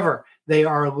 However, they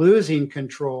are losing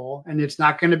control, and it's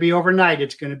not going to be overnight.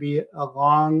 It's going to be a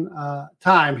long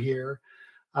time here.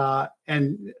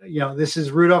 And, this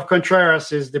is Rudolph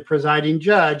Contreras is the presiding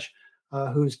judge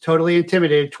who's totally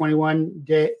intimidated.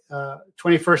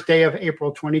 21st day of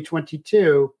April,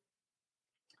 2022,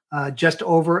 just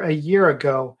over a year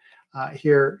ago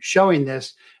here showing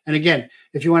this. And again,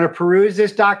 if you want to peruse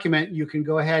this document, you can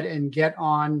go ahead and get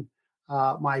on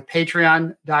my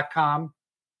patreon.com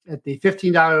at the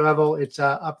 $15 level. It's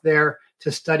up there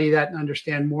to study that and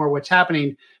understand more what's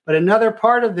happening. But another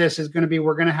part of this is going to be,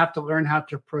 we're going to have to learn how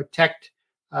to protect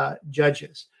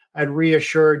judges and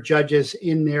reassure judges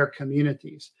in their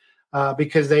communities.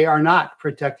 because they are not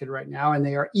protected right now and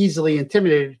they are easily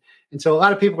intimidated. And so a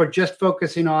lot of people are just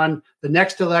focusing on the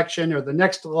next election or the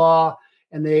next law,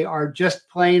 and they are just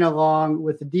playing along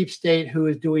with the deep state who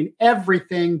is doing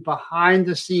everything behind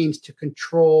the scenes to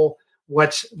control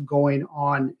what's going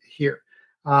on here.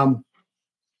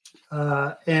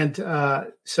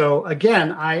 So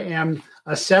again, I am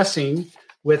assessing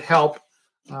with help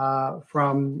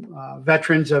from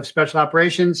veterans of special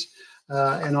operations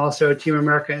and also Team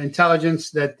America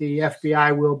Intelligence that the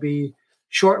FBI will be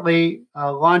shortly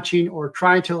launching or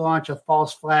trying to launch a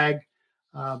false flag,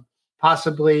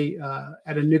 possibly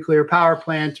at a nuclear power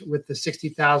plant with the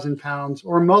 60,000 pounds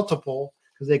or multiple,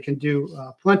 because they can do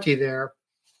plenty there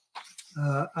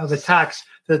of attacks,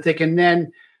 so that they can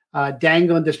then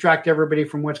dangle and distract everybody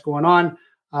from what's going on,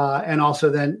 and also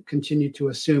then continue to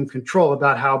assume control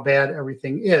about how bad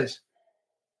everything is.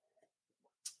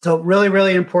 So really,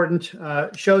 really important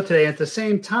show today. At the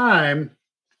same time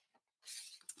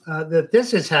that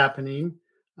this is happening,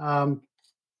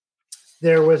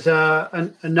 there was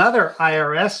another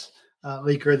IRS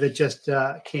leaker that just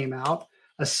came out.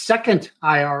 A second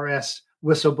IRS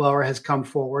whistleblower has come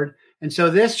forward. And so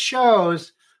this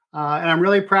shows, and I'm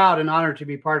really proud and honored to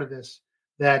be part of this,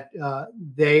 that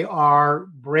they are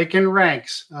breaking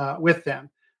ranks with them.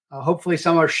 Hopefully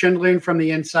some are shindling from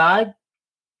the inside,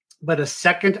 but a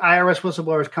second IRS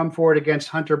whistleblower has come forward against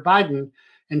Hunter Biden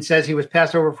and says he was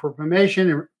passed over for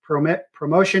promotion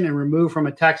and removed from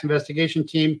a tax investigation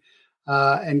team,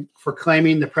 and for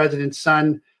claiming the president's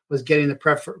son was getting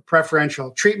the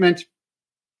preferential treatment.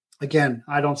 Again,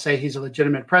 I don't say he's a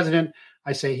legitimate president.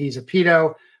 I say he's a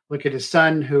pedo. Look at his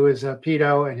son, who is a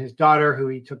pedo, and his daughter, who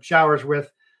he took showers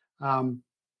with. The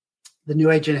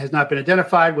new agent has not been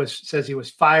identified, says he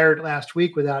was fired last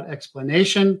week without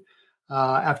explanation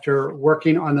after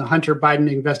working on the Hunter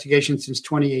Biden investigation since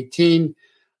 2018.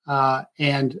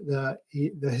 And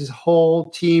his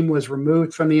whole team was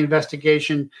removed from the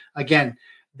investigation. Again,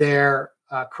 their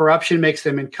corruption makes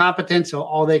them incompetent, so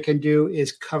all they can do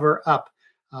is cover up.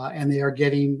 And they are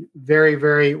getting very,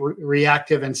 very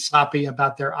reactive and sloppy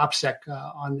about their OPSEC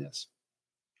on this.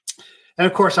 And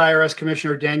of course, IRS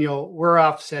Commissioner Daniel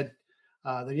Weroff said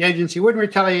the agency wouldn't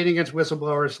retaliate against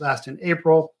whistleblowers last in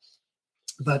April,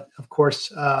 but of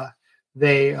course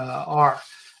they are.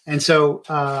 And so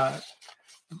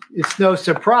it's no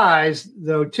surprise,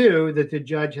 though, too, that the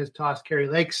judge has tossed Kari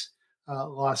Lake's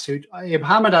lawsuit. Abe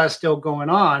Hamada is still going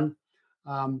on.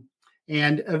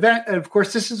 And of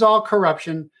course, this is all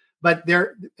corruption, but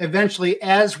there eventually,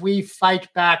 as we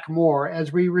fight back more,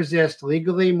 as we resist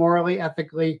legally, morally,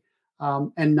 ethically,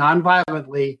 and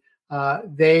nonviolently,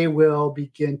 they will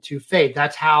begin to fade.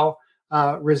 That's how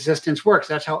resistance works.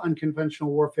 That's how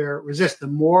unconventional warfare resists. The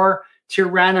more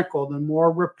tyrannical, the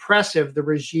more repressive the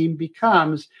regime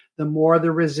becomes, the more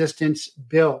the resistance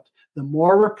builds. The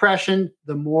more repression,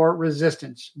 the more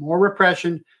resistance. More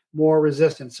repression, more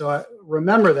resistance. So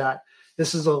remember that.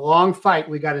 This is a long fight.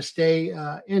 We got to stay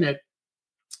in it.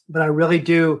 But I really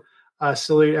do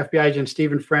salute FBI agent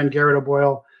Stephen Friend, Garrett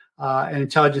O'Boyle, an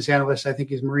intelligence analyst. I think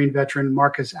he's Marine veteran,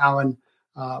 Marcus Allen.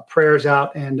 Prayers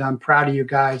out, and I'm proud of you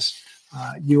guys.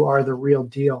 You are the real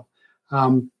deal.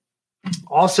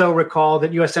 Also recall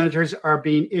that U.S. senators are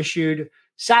being issued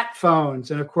sat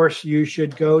phones. And of course, you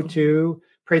should go to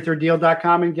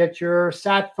pratherdeal.com and get your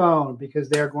sat phone, because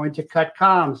they're going to cut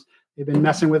comms. They've been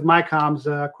messing with my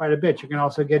comms quite a bit. You can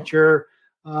also get your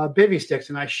bivy sticks.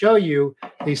 And I show you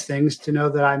these things to know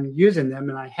that I'm using them,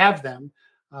 and I have them.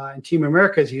 And Team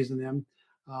America is using them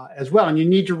as well. And you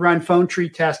need to run phone tree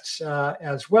tests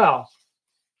as well.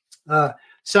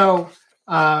 So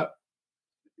I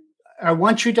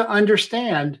want you to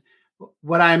understand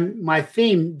my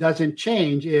theme doesn't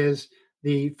change, is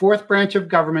the fourth branch of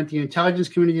government, the intelligence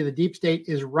community, the deep state,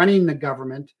 is running the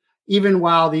government, even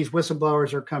while these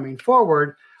whistleblowers are coming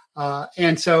forward.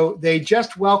 And so they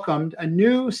just welcomed a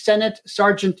new Senate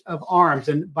Sergeant of Arms.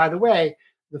 And by the way,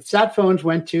 the sat phones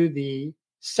went to the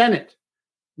Senate,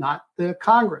 not the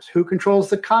Congress. Who controls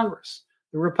the Congress?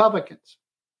 The Republicans.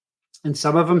 And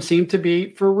some of them seem to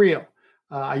be for real.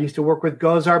 I used to work with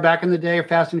Gozar back in the day,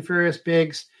 Fast and Furious,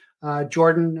 Biggs,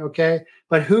 Jordan, okay?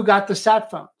 But who got the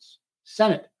sat phones?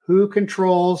 Senate. Who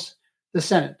controls the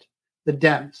Senate? The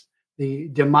Dems. The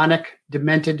demonic,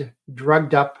 demented,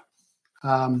 drugged up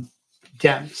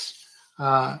Dems.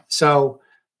 So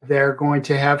they're going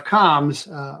to have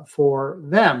comms for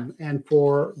them and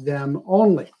for them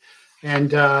only.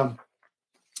 And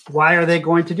why are they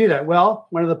going to do that? Well,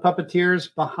 one of the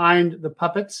puppeteers behind the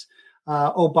puppets,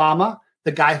 Obama,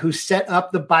 the guy who set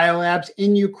up the biolabs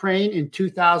in Ukraine in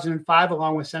 2005,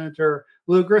 along with Senator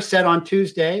Lugar, said on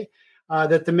Tuesday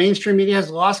that the mainstream media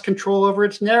has lost control over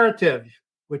its narrative,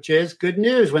 which is good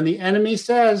news. When the enemy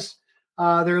says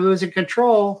they're losing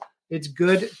control, it's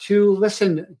good to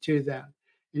listen to them.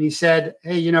 And he said,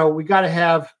 hey, we got to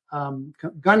have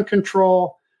gun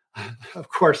control. Of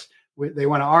course, they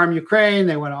want to arm Ukraine.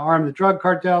 They want to arm the drug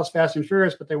cartels, fast and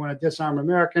furious, but they want to disarm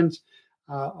Americans,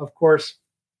 of course.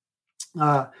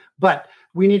 But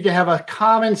we need to have a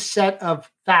common set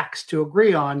of facts to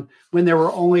agree on when there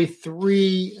were only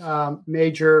three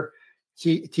major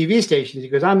TV stations. He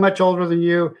goes, I'm much older than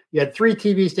you. You had three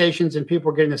TV stations and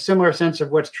people were getting a similar sense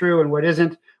of what's true and what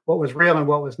isn't, what was real and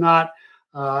what was not.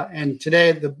 And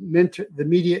today the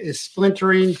media is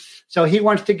splintering. So he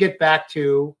wants to get back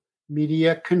to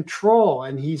media control.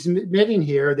 And he's admitting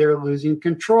here they're losing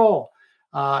control.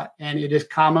 And it is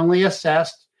commonly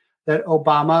assessed that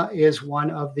Obama is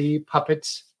one of the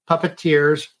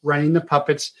puppeteers running the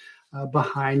puppets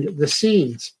behind the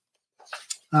scenes.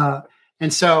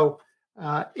 And so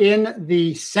in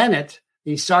the Senate,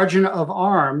 the Sergeant of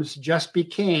Arms just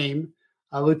became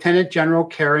Lieutenant General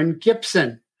Karen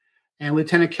Gibson. And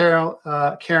Lieutenant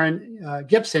Karen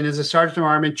Gibson is a Sergeant of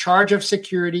Arms in charge of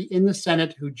security in the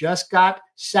Senate who just got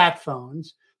sat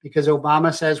phones because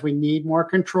Obama says we need more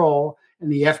control.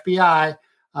 And the FBI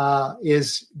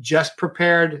is just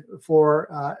prepared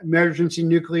for emergency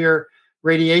nuclear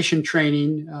radiation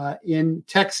training in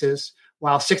Texas,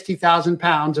 while 60,000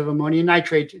 pounds of ammonium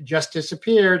nitrate just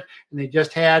disappeared. And they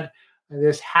just had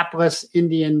this hapless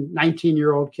Indian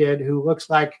 19-year-old kid who looks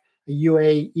like a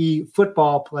UAE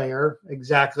football player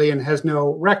exactly and has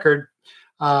no record.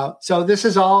 So this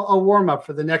is all a warm-up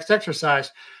for the next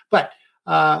exercise. But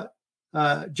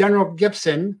General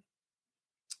Gibson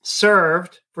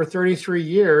served for 33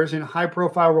 years in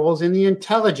high-profile roles in the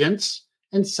intelligence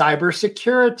and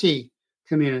cybersecurity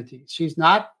community. She's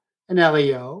not an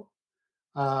LEO.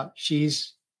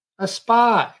 She's a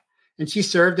spy. And she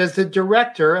served as the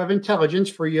director of intelligence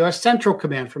for U.S. Central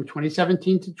Command from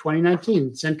 2017 to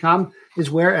 2019. CENTCOM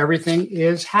is where everything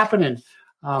is happening.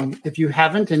 If you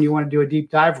haven't and you want to do a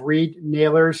deep dive, read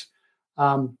Naylor's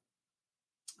Not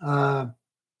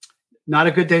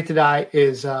a Good Day to Die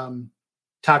is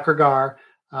Tucker Gar.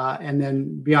 And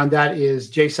then beyond that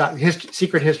is JSOC,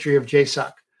 Secret History of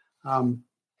JSOC.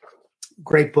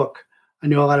 Great book. I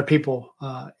know a lot of people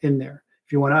in there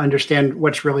if you want to understand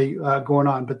what's really going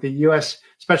on. But the U.S.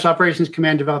 Special Operations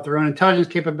Command developed their own intelligence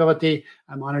capability.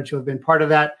 I'm honored to have been part of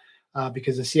that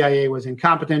because the CIA was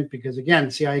incompetent because, again,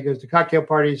 the CIA goes to cocktail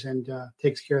parties and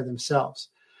takes care of themselves.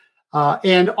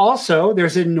 And also,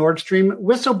 there's a Nord Stream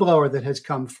whistleblower that has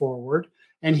come forward,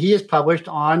 and he is published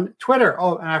on Twitter.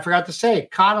 Oh, and I forgot to say,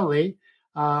 Connolly,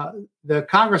 the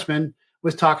congressman,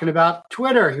 was talking about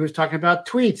Twitter. He was talking about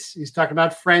tweets. He's talking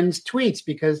about friends' tweets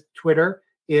because Twitter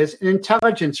is an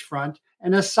intelligence front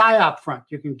and a PSYOP front.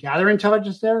 You can gather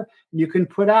intelligence there, and you can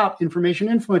put out information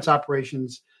influence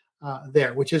operations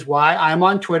there, which is why I'm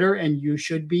on Twitter, and you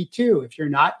should be too. If you're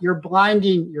not, you're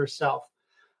blinding yourself.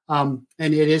 And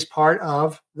it is part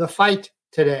of the fight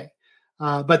today.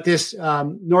 But this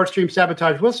Nord Stream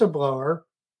sabotage whistleblower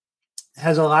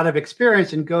has a lot of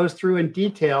experience and goes through and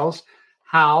details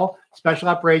how Special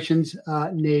Operations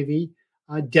Navy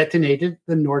detonated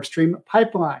the Nord Stream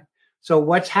pipeline. So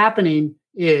what's happening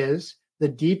is the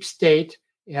deep state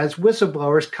has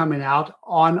whistleblowers coming out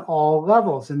on all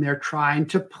levels, and they're trying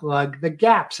to plug the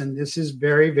gaps. And this is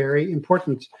very, very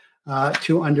important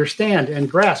to understand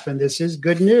and grasp. And this is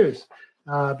good news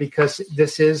because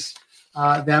this is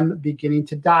them beginning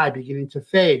to die, beginning to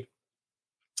fade.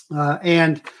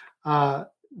 And the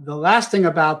last thing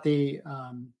about the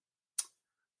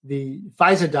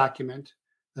FISA document,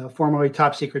 the formerly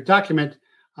top secret document,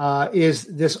 is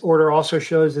this order also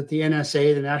shows that the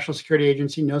NSA, the National Security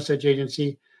Agency, no such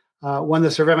agency, won the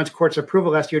surveillance court's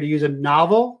approval last year to use a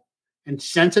novel and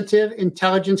sensitive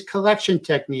intelligence collection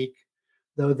technique,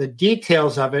 though the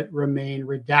details of it remain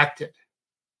redacted.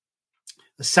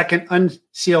 The second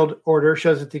unsealed order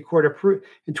shows that the court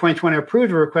in 2020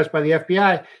 approved a request by the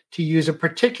FBI to use a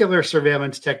particular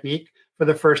surveillance technique for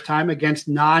the first time against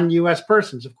non-U.S.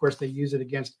 persons. Of course, they use it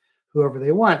against whoever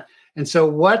they want. And so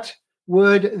what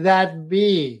would that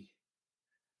be?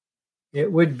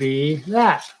 It would be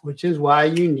that, which is why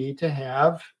you need to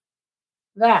have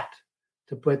that,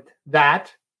 to put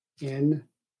that in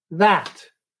that,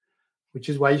 which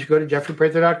is why you should go to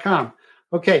jeffreyprather.com.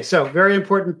 Okay, so very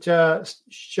important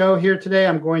show here today.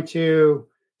 I'm going to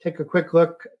take a quick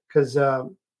look because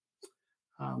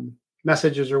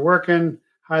messages are working.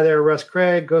 Hi there, Russ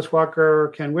Craig,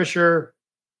 Ghostwalker, Ken Wisher,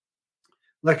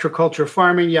 Electroculture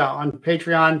Farming. Yeah, on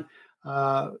Patreon,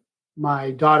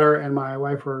 my daughter and my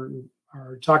wife are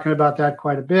talking about that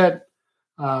quite a bit.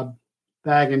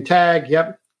 Bag and tag.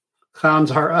 Yep. Clowns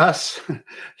are us.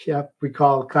 Yep. We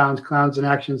call clowns in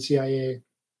action, CIA.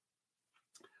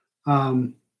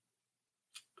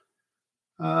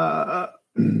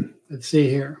 Let's see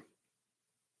here.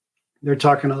 They're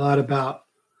talking a lot about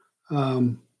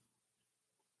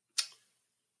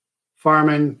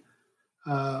farming.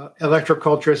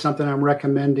 Electroculture is something I'm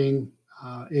recommending.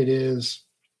 It is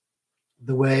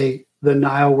the way the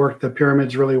Nile worked, the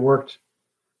pyramids really worked.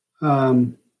 I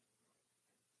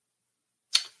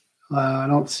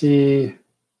don't see.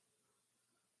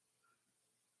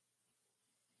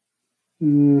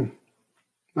 Not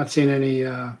seeing any.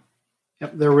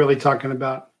 Yep, they're really talking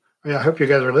about. I hope you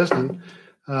guys are listening.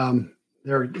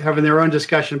 They're having their own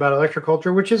discussion about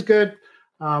electroculture, which is good.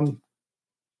 But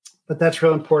that's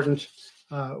real important,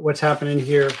 what's happening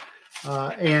here.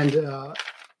 And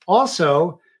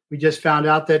also, we just found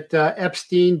out that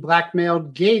Epstein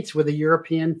blackmailed Gates with a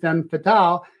European femme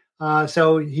fatale.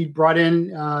 So he brought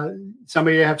in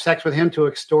somebody to have sex with him to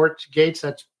extort Gates.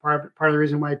 That's part of the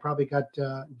reason why he probably got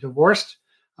divorced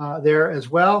there as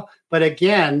well. But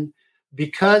again,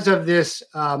 because of this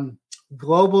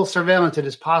global surveillance that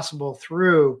is possible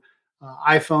through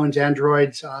iPhones,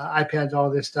 Androids, iPads, all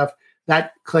this stuff,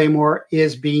 that claymore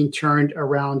is being turned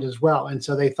around as well. And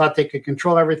so they thought they could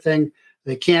control everything.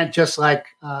 They can't, just like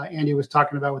Andy was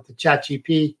talking about with the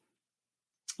ChatGPT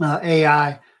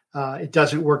AI. It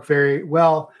doesn't work very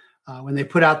well. When they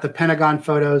put out the Pentagon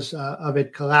photos of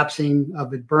it collapsing,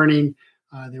 of it burning,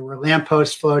 there were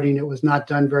lampposts floating. It was not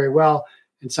done very well.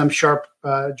 And some sharp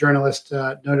journalist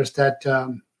noticed that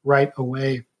right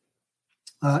away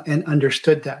and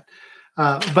understood that.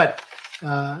 But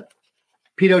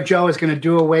Pedo Joe is going to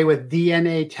do away with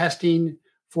DNA testing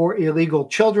for illegal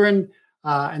children.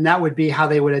 And that would be how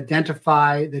they would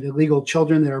identify that illegal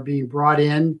children that are being brought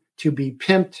in to be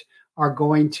pimped are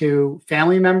going to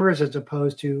family members as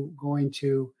opposed to going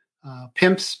to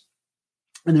pimps.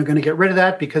 And they're going to get rid of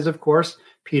that because, of course,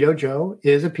 Pedo Joe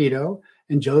is a pedo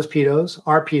and Joe's pedos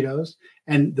are pedos.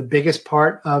 And the biggest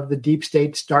part of the deep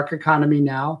state's dark economy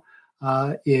now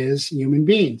is human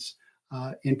beings.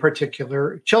 In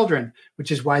particular, children,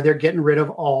 which is why they're getting rid of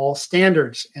all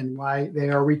standards and why they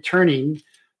are returning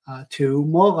to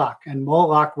Moloch. And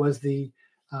Moloch was the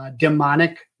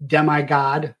demonic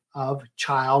demigod of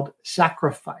child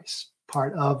sacrifice,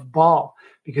 part of Baal,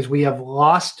 because we have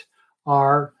lost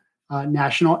our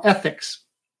national ethics.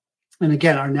 And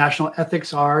again, our national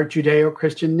ethics are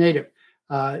Judeo-Christian native.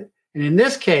 And in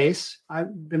this case,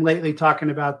 I've been lately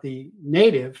talking about the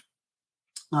native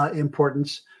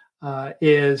importance.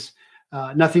 Is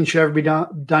nothing should ever be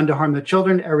done to harm the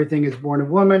children. Everything is born of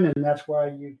woman, and that's why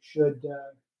you should,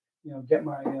 get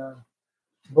my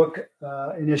book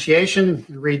Initiation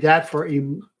and read that for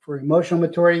emotional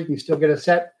maturity. You can still get a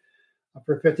set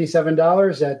for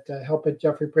 $57 at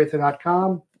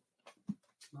help@jeffreyprather.com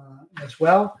as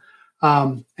well,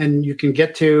 and you can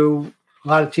get to a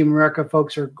lot of Team America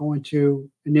folks are going to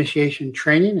initiation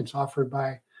training. It's offered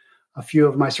by a few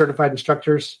of my certified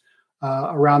instructors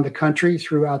around the country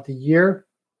throughout the year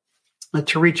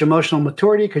to reach emotional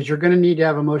maturity, because you're going to need to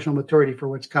have emotional maturity for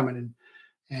what's coming.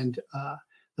 And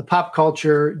the pop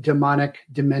culture, demonic,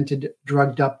 demented,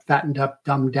 drugged up, fattened up,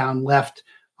 dumbed down left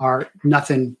are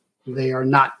nothing. They are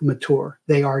not mature.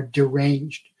 They are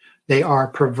deranged. They are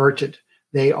perverted.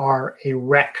 They are a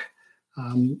wreck.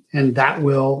 And that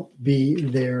will be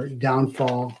their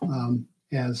downfall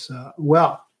as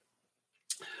well.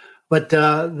 But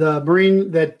the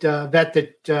Marine vet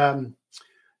that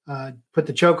put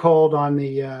the chokehold on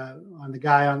the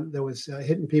guy that was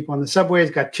hitting people on the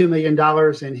subways got $2 million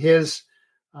in his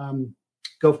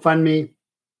GoFundMe.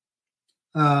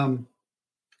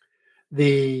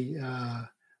 The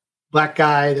black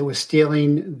guy that was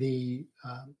stealing the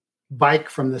bike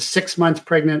from the 6 months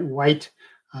pregnant white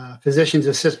physician's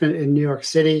assistant in New York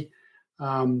City.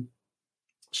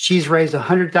 She's raised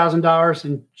 $100,000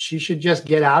 and she should just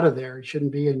get out of there. She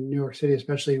shouldn't be in New York City,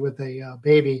 especially with a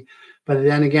baby. But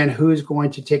then again, who's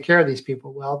going to take care of these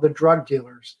people? Well, the drug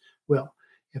dealers will.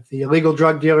 If the illegal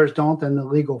drug dealers don't, then the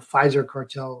legal Pfizer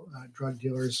cartel drug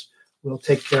dealers will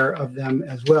take care of them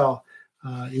as well.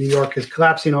 New York is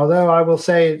collapsing, although I will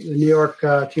say the New York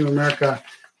Team America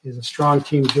is a strong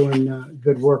team doing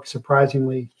good work,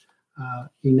 surprisingly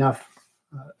enough.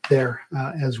 There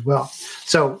as well.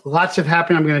 So lots of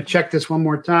happening. I'm going to check this one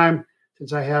more time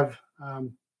since I have.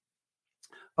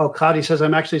 Cloudy says,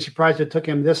 I'm actually surprised it took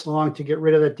him this long to get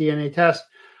rid of that DNA test.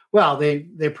 Well, they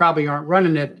probably aren't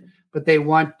running it, but they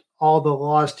want all the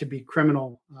laws to be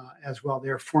criminal as well.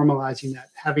 They're formalizing that.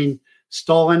 Having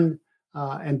stolen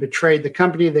and betrayed the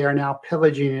company, they are now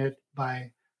pillaging it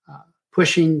by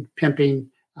pushing, pimping,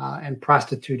 and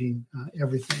prostituting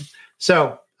everything.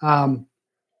 So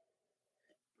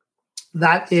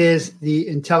that is the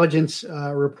intelligence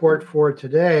report for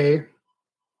today.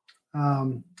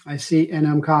 I see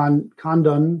NM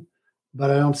Condon,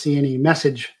 but I don't see any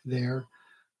message there,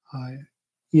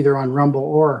 either on Rumble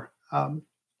or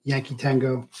Yankee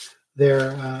Tango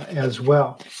there as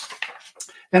well.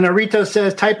 And Arito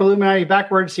says, type Illuminati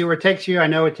backwards, see where it takes you. I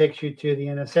know it takes you to the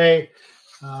NSA.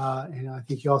 And I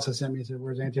think you also sent me, said,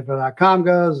 where's Antifa.com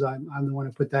goes? I'm the one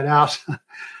who put that out. It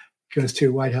goes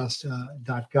to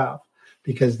whitehouse.gov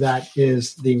because that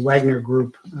is the Wagner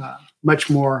group, much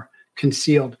more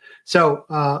concealed. So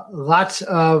lots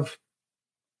of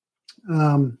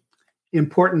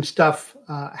important stuff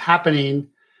happening,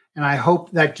 and I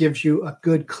hope that gives you a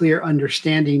good, clear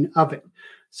understanding of it.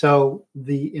 So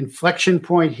the inflection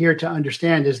point here to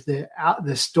understand is the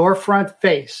storefront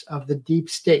face of the deep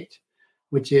state,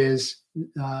 which is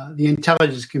the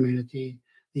intelligence community.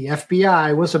 The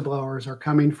FBI whistleblowers are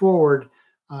coming forward.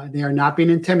 They are not being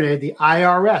intimidated. The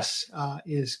IRS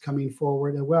is coming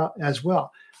forward as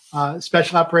well.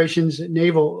 Special operations,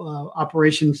 naval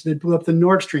operations that blew up the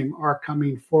Nord Stream are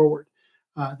coming forward.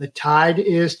 The tide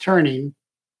is turning,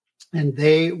 and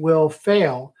they will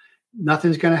fail.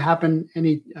 Nothing's going to happen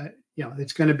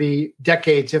it's going to be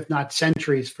decades, if not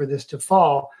centuries, for this to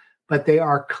fall, but they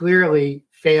are clearly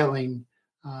failing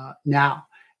now.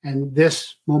 And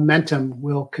this momentum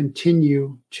will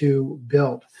continue to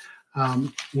build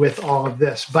with all of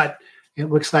this. But it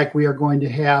looks like we are going to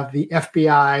have the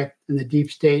FBI and the deep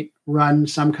state run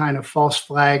some kind of false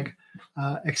flag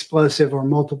explosive or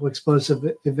multiple explosive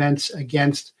events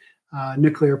against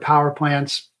nuclear power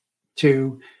plants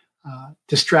to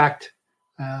distract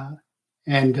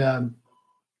and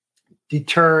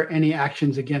deter any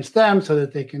actions against them so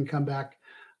that they can come back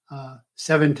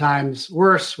 7 times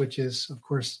worse, which is, of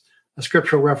course, a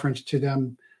scriptural reference to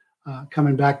them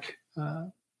coming back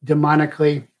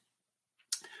demonically.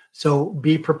 So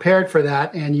be prepared for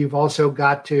that. And you've also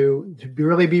got to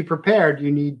really be prepared.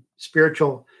 You need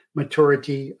spiritual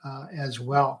maturity as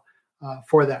well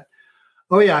for that.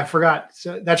 Oh, yeah, I forgot.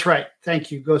 So that's right.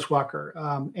 Thank you,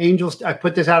 Ghostwalker. Angels, I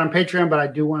put this out on Patreon, but I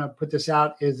do want to put this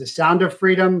out, is The Sound of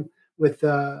Freedom with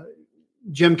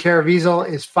Jim Caravizel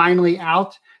is finally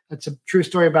out. That's a true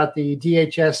story about the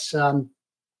DHS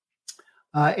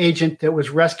agent that was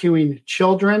rescuing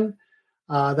children.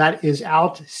 That is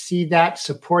out. See that,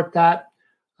 support that.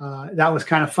 That was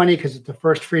kind of funny because it's the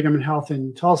first Freedom and Health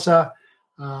in Tulsa.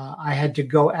 I had to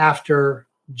go after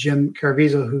Jim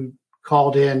Caravizel, who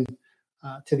called in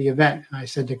to the event. And I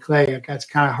said to Clay, it's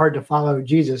kind of hard to follow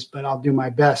Jesus, but I'll do my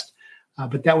best.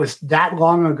 But that was that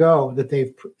long ago that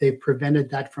they've prevented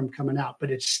that from coming out, but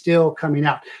it's still coming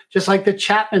out. Just like the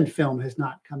Chapman film has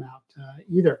not come out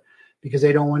either, because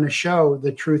they don't want to show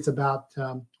the truth about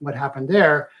what happened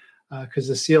there, because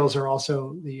the SEALs are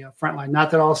also the front line. Not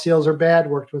that all SEALs are bad.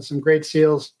 Worked with some great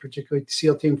SEALs, particularly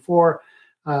SEAL Team 4,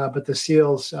 but the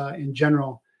SEALs in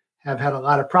general have had a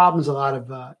lot of problems, a lot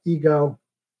of ego.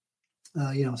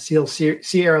 SEAL sea,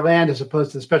 air, land, as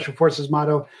opposed to the Special Forces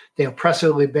motto, they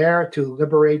oppressively bear to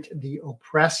liberate the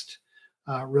oppressed,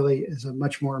 really is a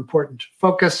much more important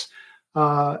focus.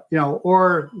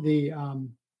 Or the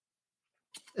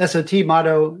SOT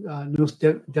motto, nous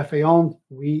défions,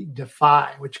 we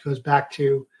defy, which goes back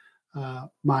to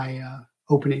my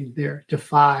opening there,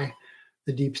 defy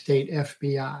the deep state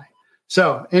FBI.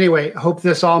 So anyway, hope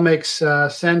this all makes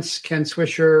sense. Ken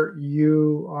Swisher,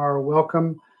 you are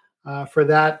welcome for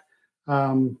that.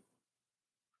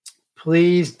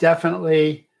 Please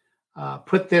definitely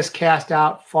put this cast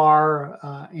out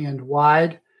far and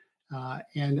wide.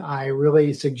 And I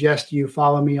really suggest you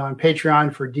follow me on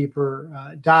Patreon for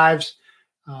deeper dives.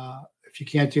 If you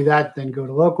can't do that, then go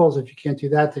to Locals. If you can't do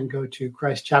that, then go to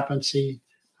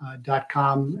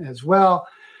ChristChaplaincy.com as well.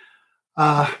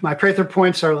 My Prather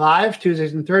Points are live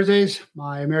Tuesdays and Thursdays.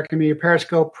 My American Media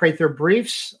Periscope Prather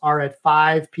Briefs are at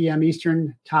 5 p.m.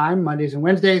 Eastern Time, Mondays and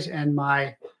Wednesdays. And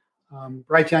my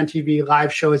Brighteon TV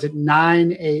live show is at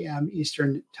 9 a.m.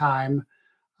 Eastern Time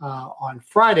on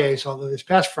Fridays, although this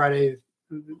past Friday,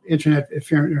 internet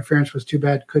interference was too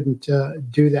bad, couldn't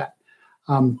do that.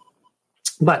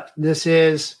 But this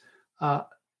is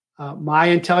my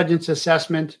intelligence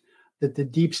assessment that the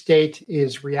deep state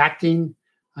is reacting,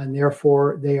 and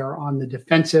therefore they are on the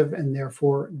defensive, and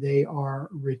therefore they are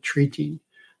retreating.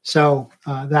 So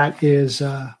that is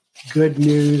good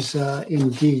news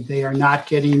indeed. They are not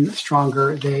getting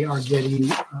stronger. They are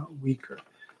getting weaker.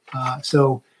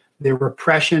 So the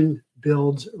repression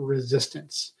builds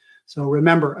resistance. So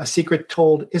remember, a secret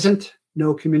told isn't.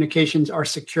 No communications are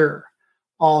secure.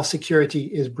 all security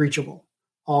is breachable.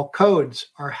 All codes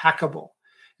are hackable.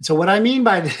 And so what I mean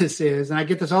by this is, and I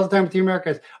get this all the time with the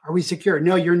Americans, are we secure?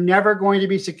 No, you're never going to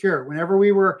be secure. Whenever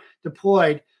we were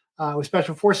deployed with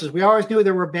special forces, we always knew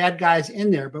there were bad guys in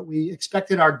there, but we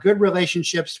expected our good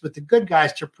relationships with the good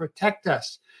guys to protect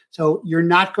us. So you're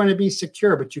not going to be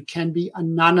secure, but you can be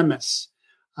anonymous.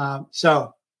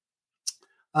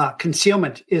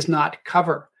 Concealment is not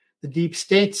cover. The deep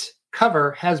state's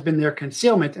cover has been their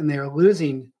concealment, and they are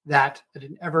losing that at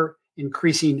an ever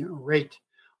increasing rate.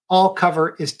 All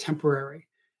cover is temporary,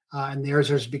 and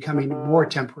theirs is becoming more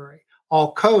temporary.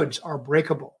 All codes are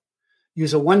breakable.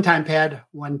 Use a one-time pad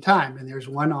one time, and there's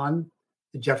one on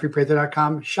the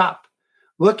jeffreyprather.com shop.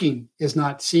 Looking is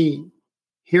not seeing.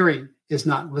 Hearing is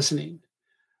not listening.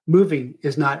 Moving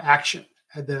is not action.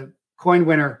 The coin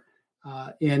winner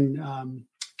in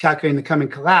Calculating the Coming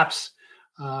Collapse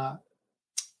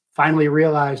finally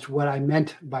realized what I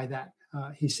meant by that,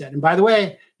 he said. And by the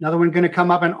way, another one going to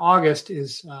come up in August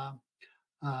is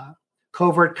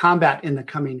Covert Combat in the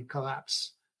Coming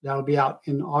Collapse. That'll be out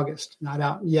in August, not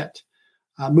out yet.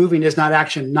 Moving is not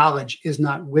action. Knowledge is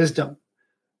not wisdom.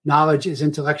 Knowledge is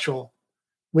intellectual.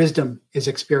 Wisdom is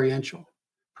experiential.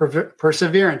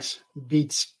 Perseverance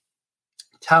beats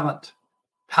talent.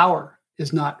 Power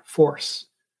is not force.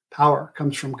 Power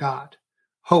comes from God.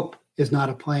 Hope is not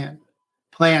a plan.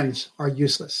 Plans are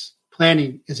useless.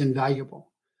 Planning is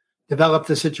invaluable. Develop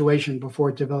the situation before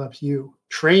it develops you.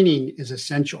 Training is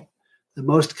essential. The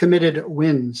most committed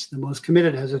wins. The most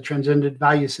committed has a transcendent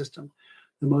value system.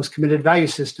 The most committed value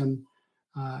system,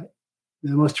 the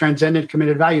most transcendent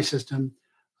committed value system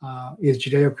is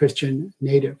Judeo-Christian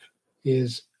native,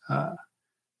 is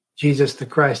Jesus the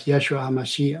Christ, Yeshua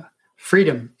HaMashiach.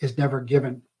 Freedom is never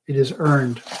given. It is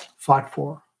earned, fought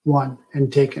for, won,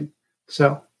 and taken.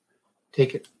 So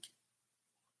take it.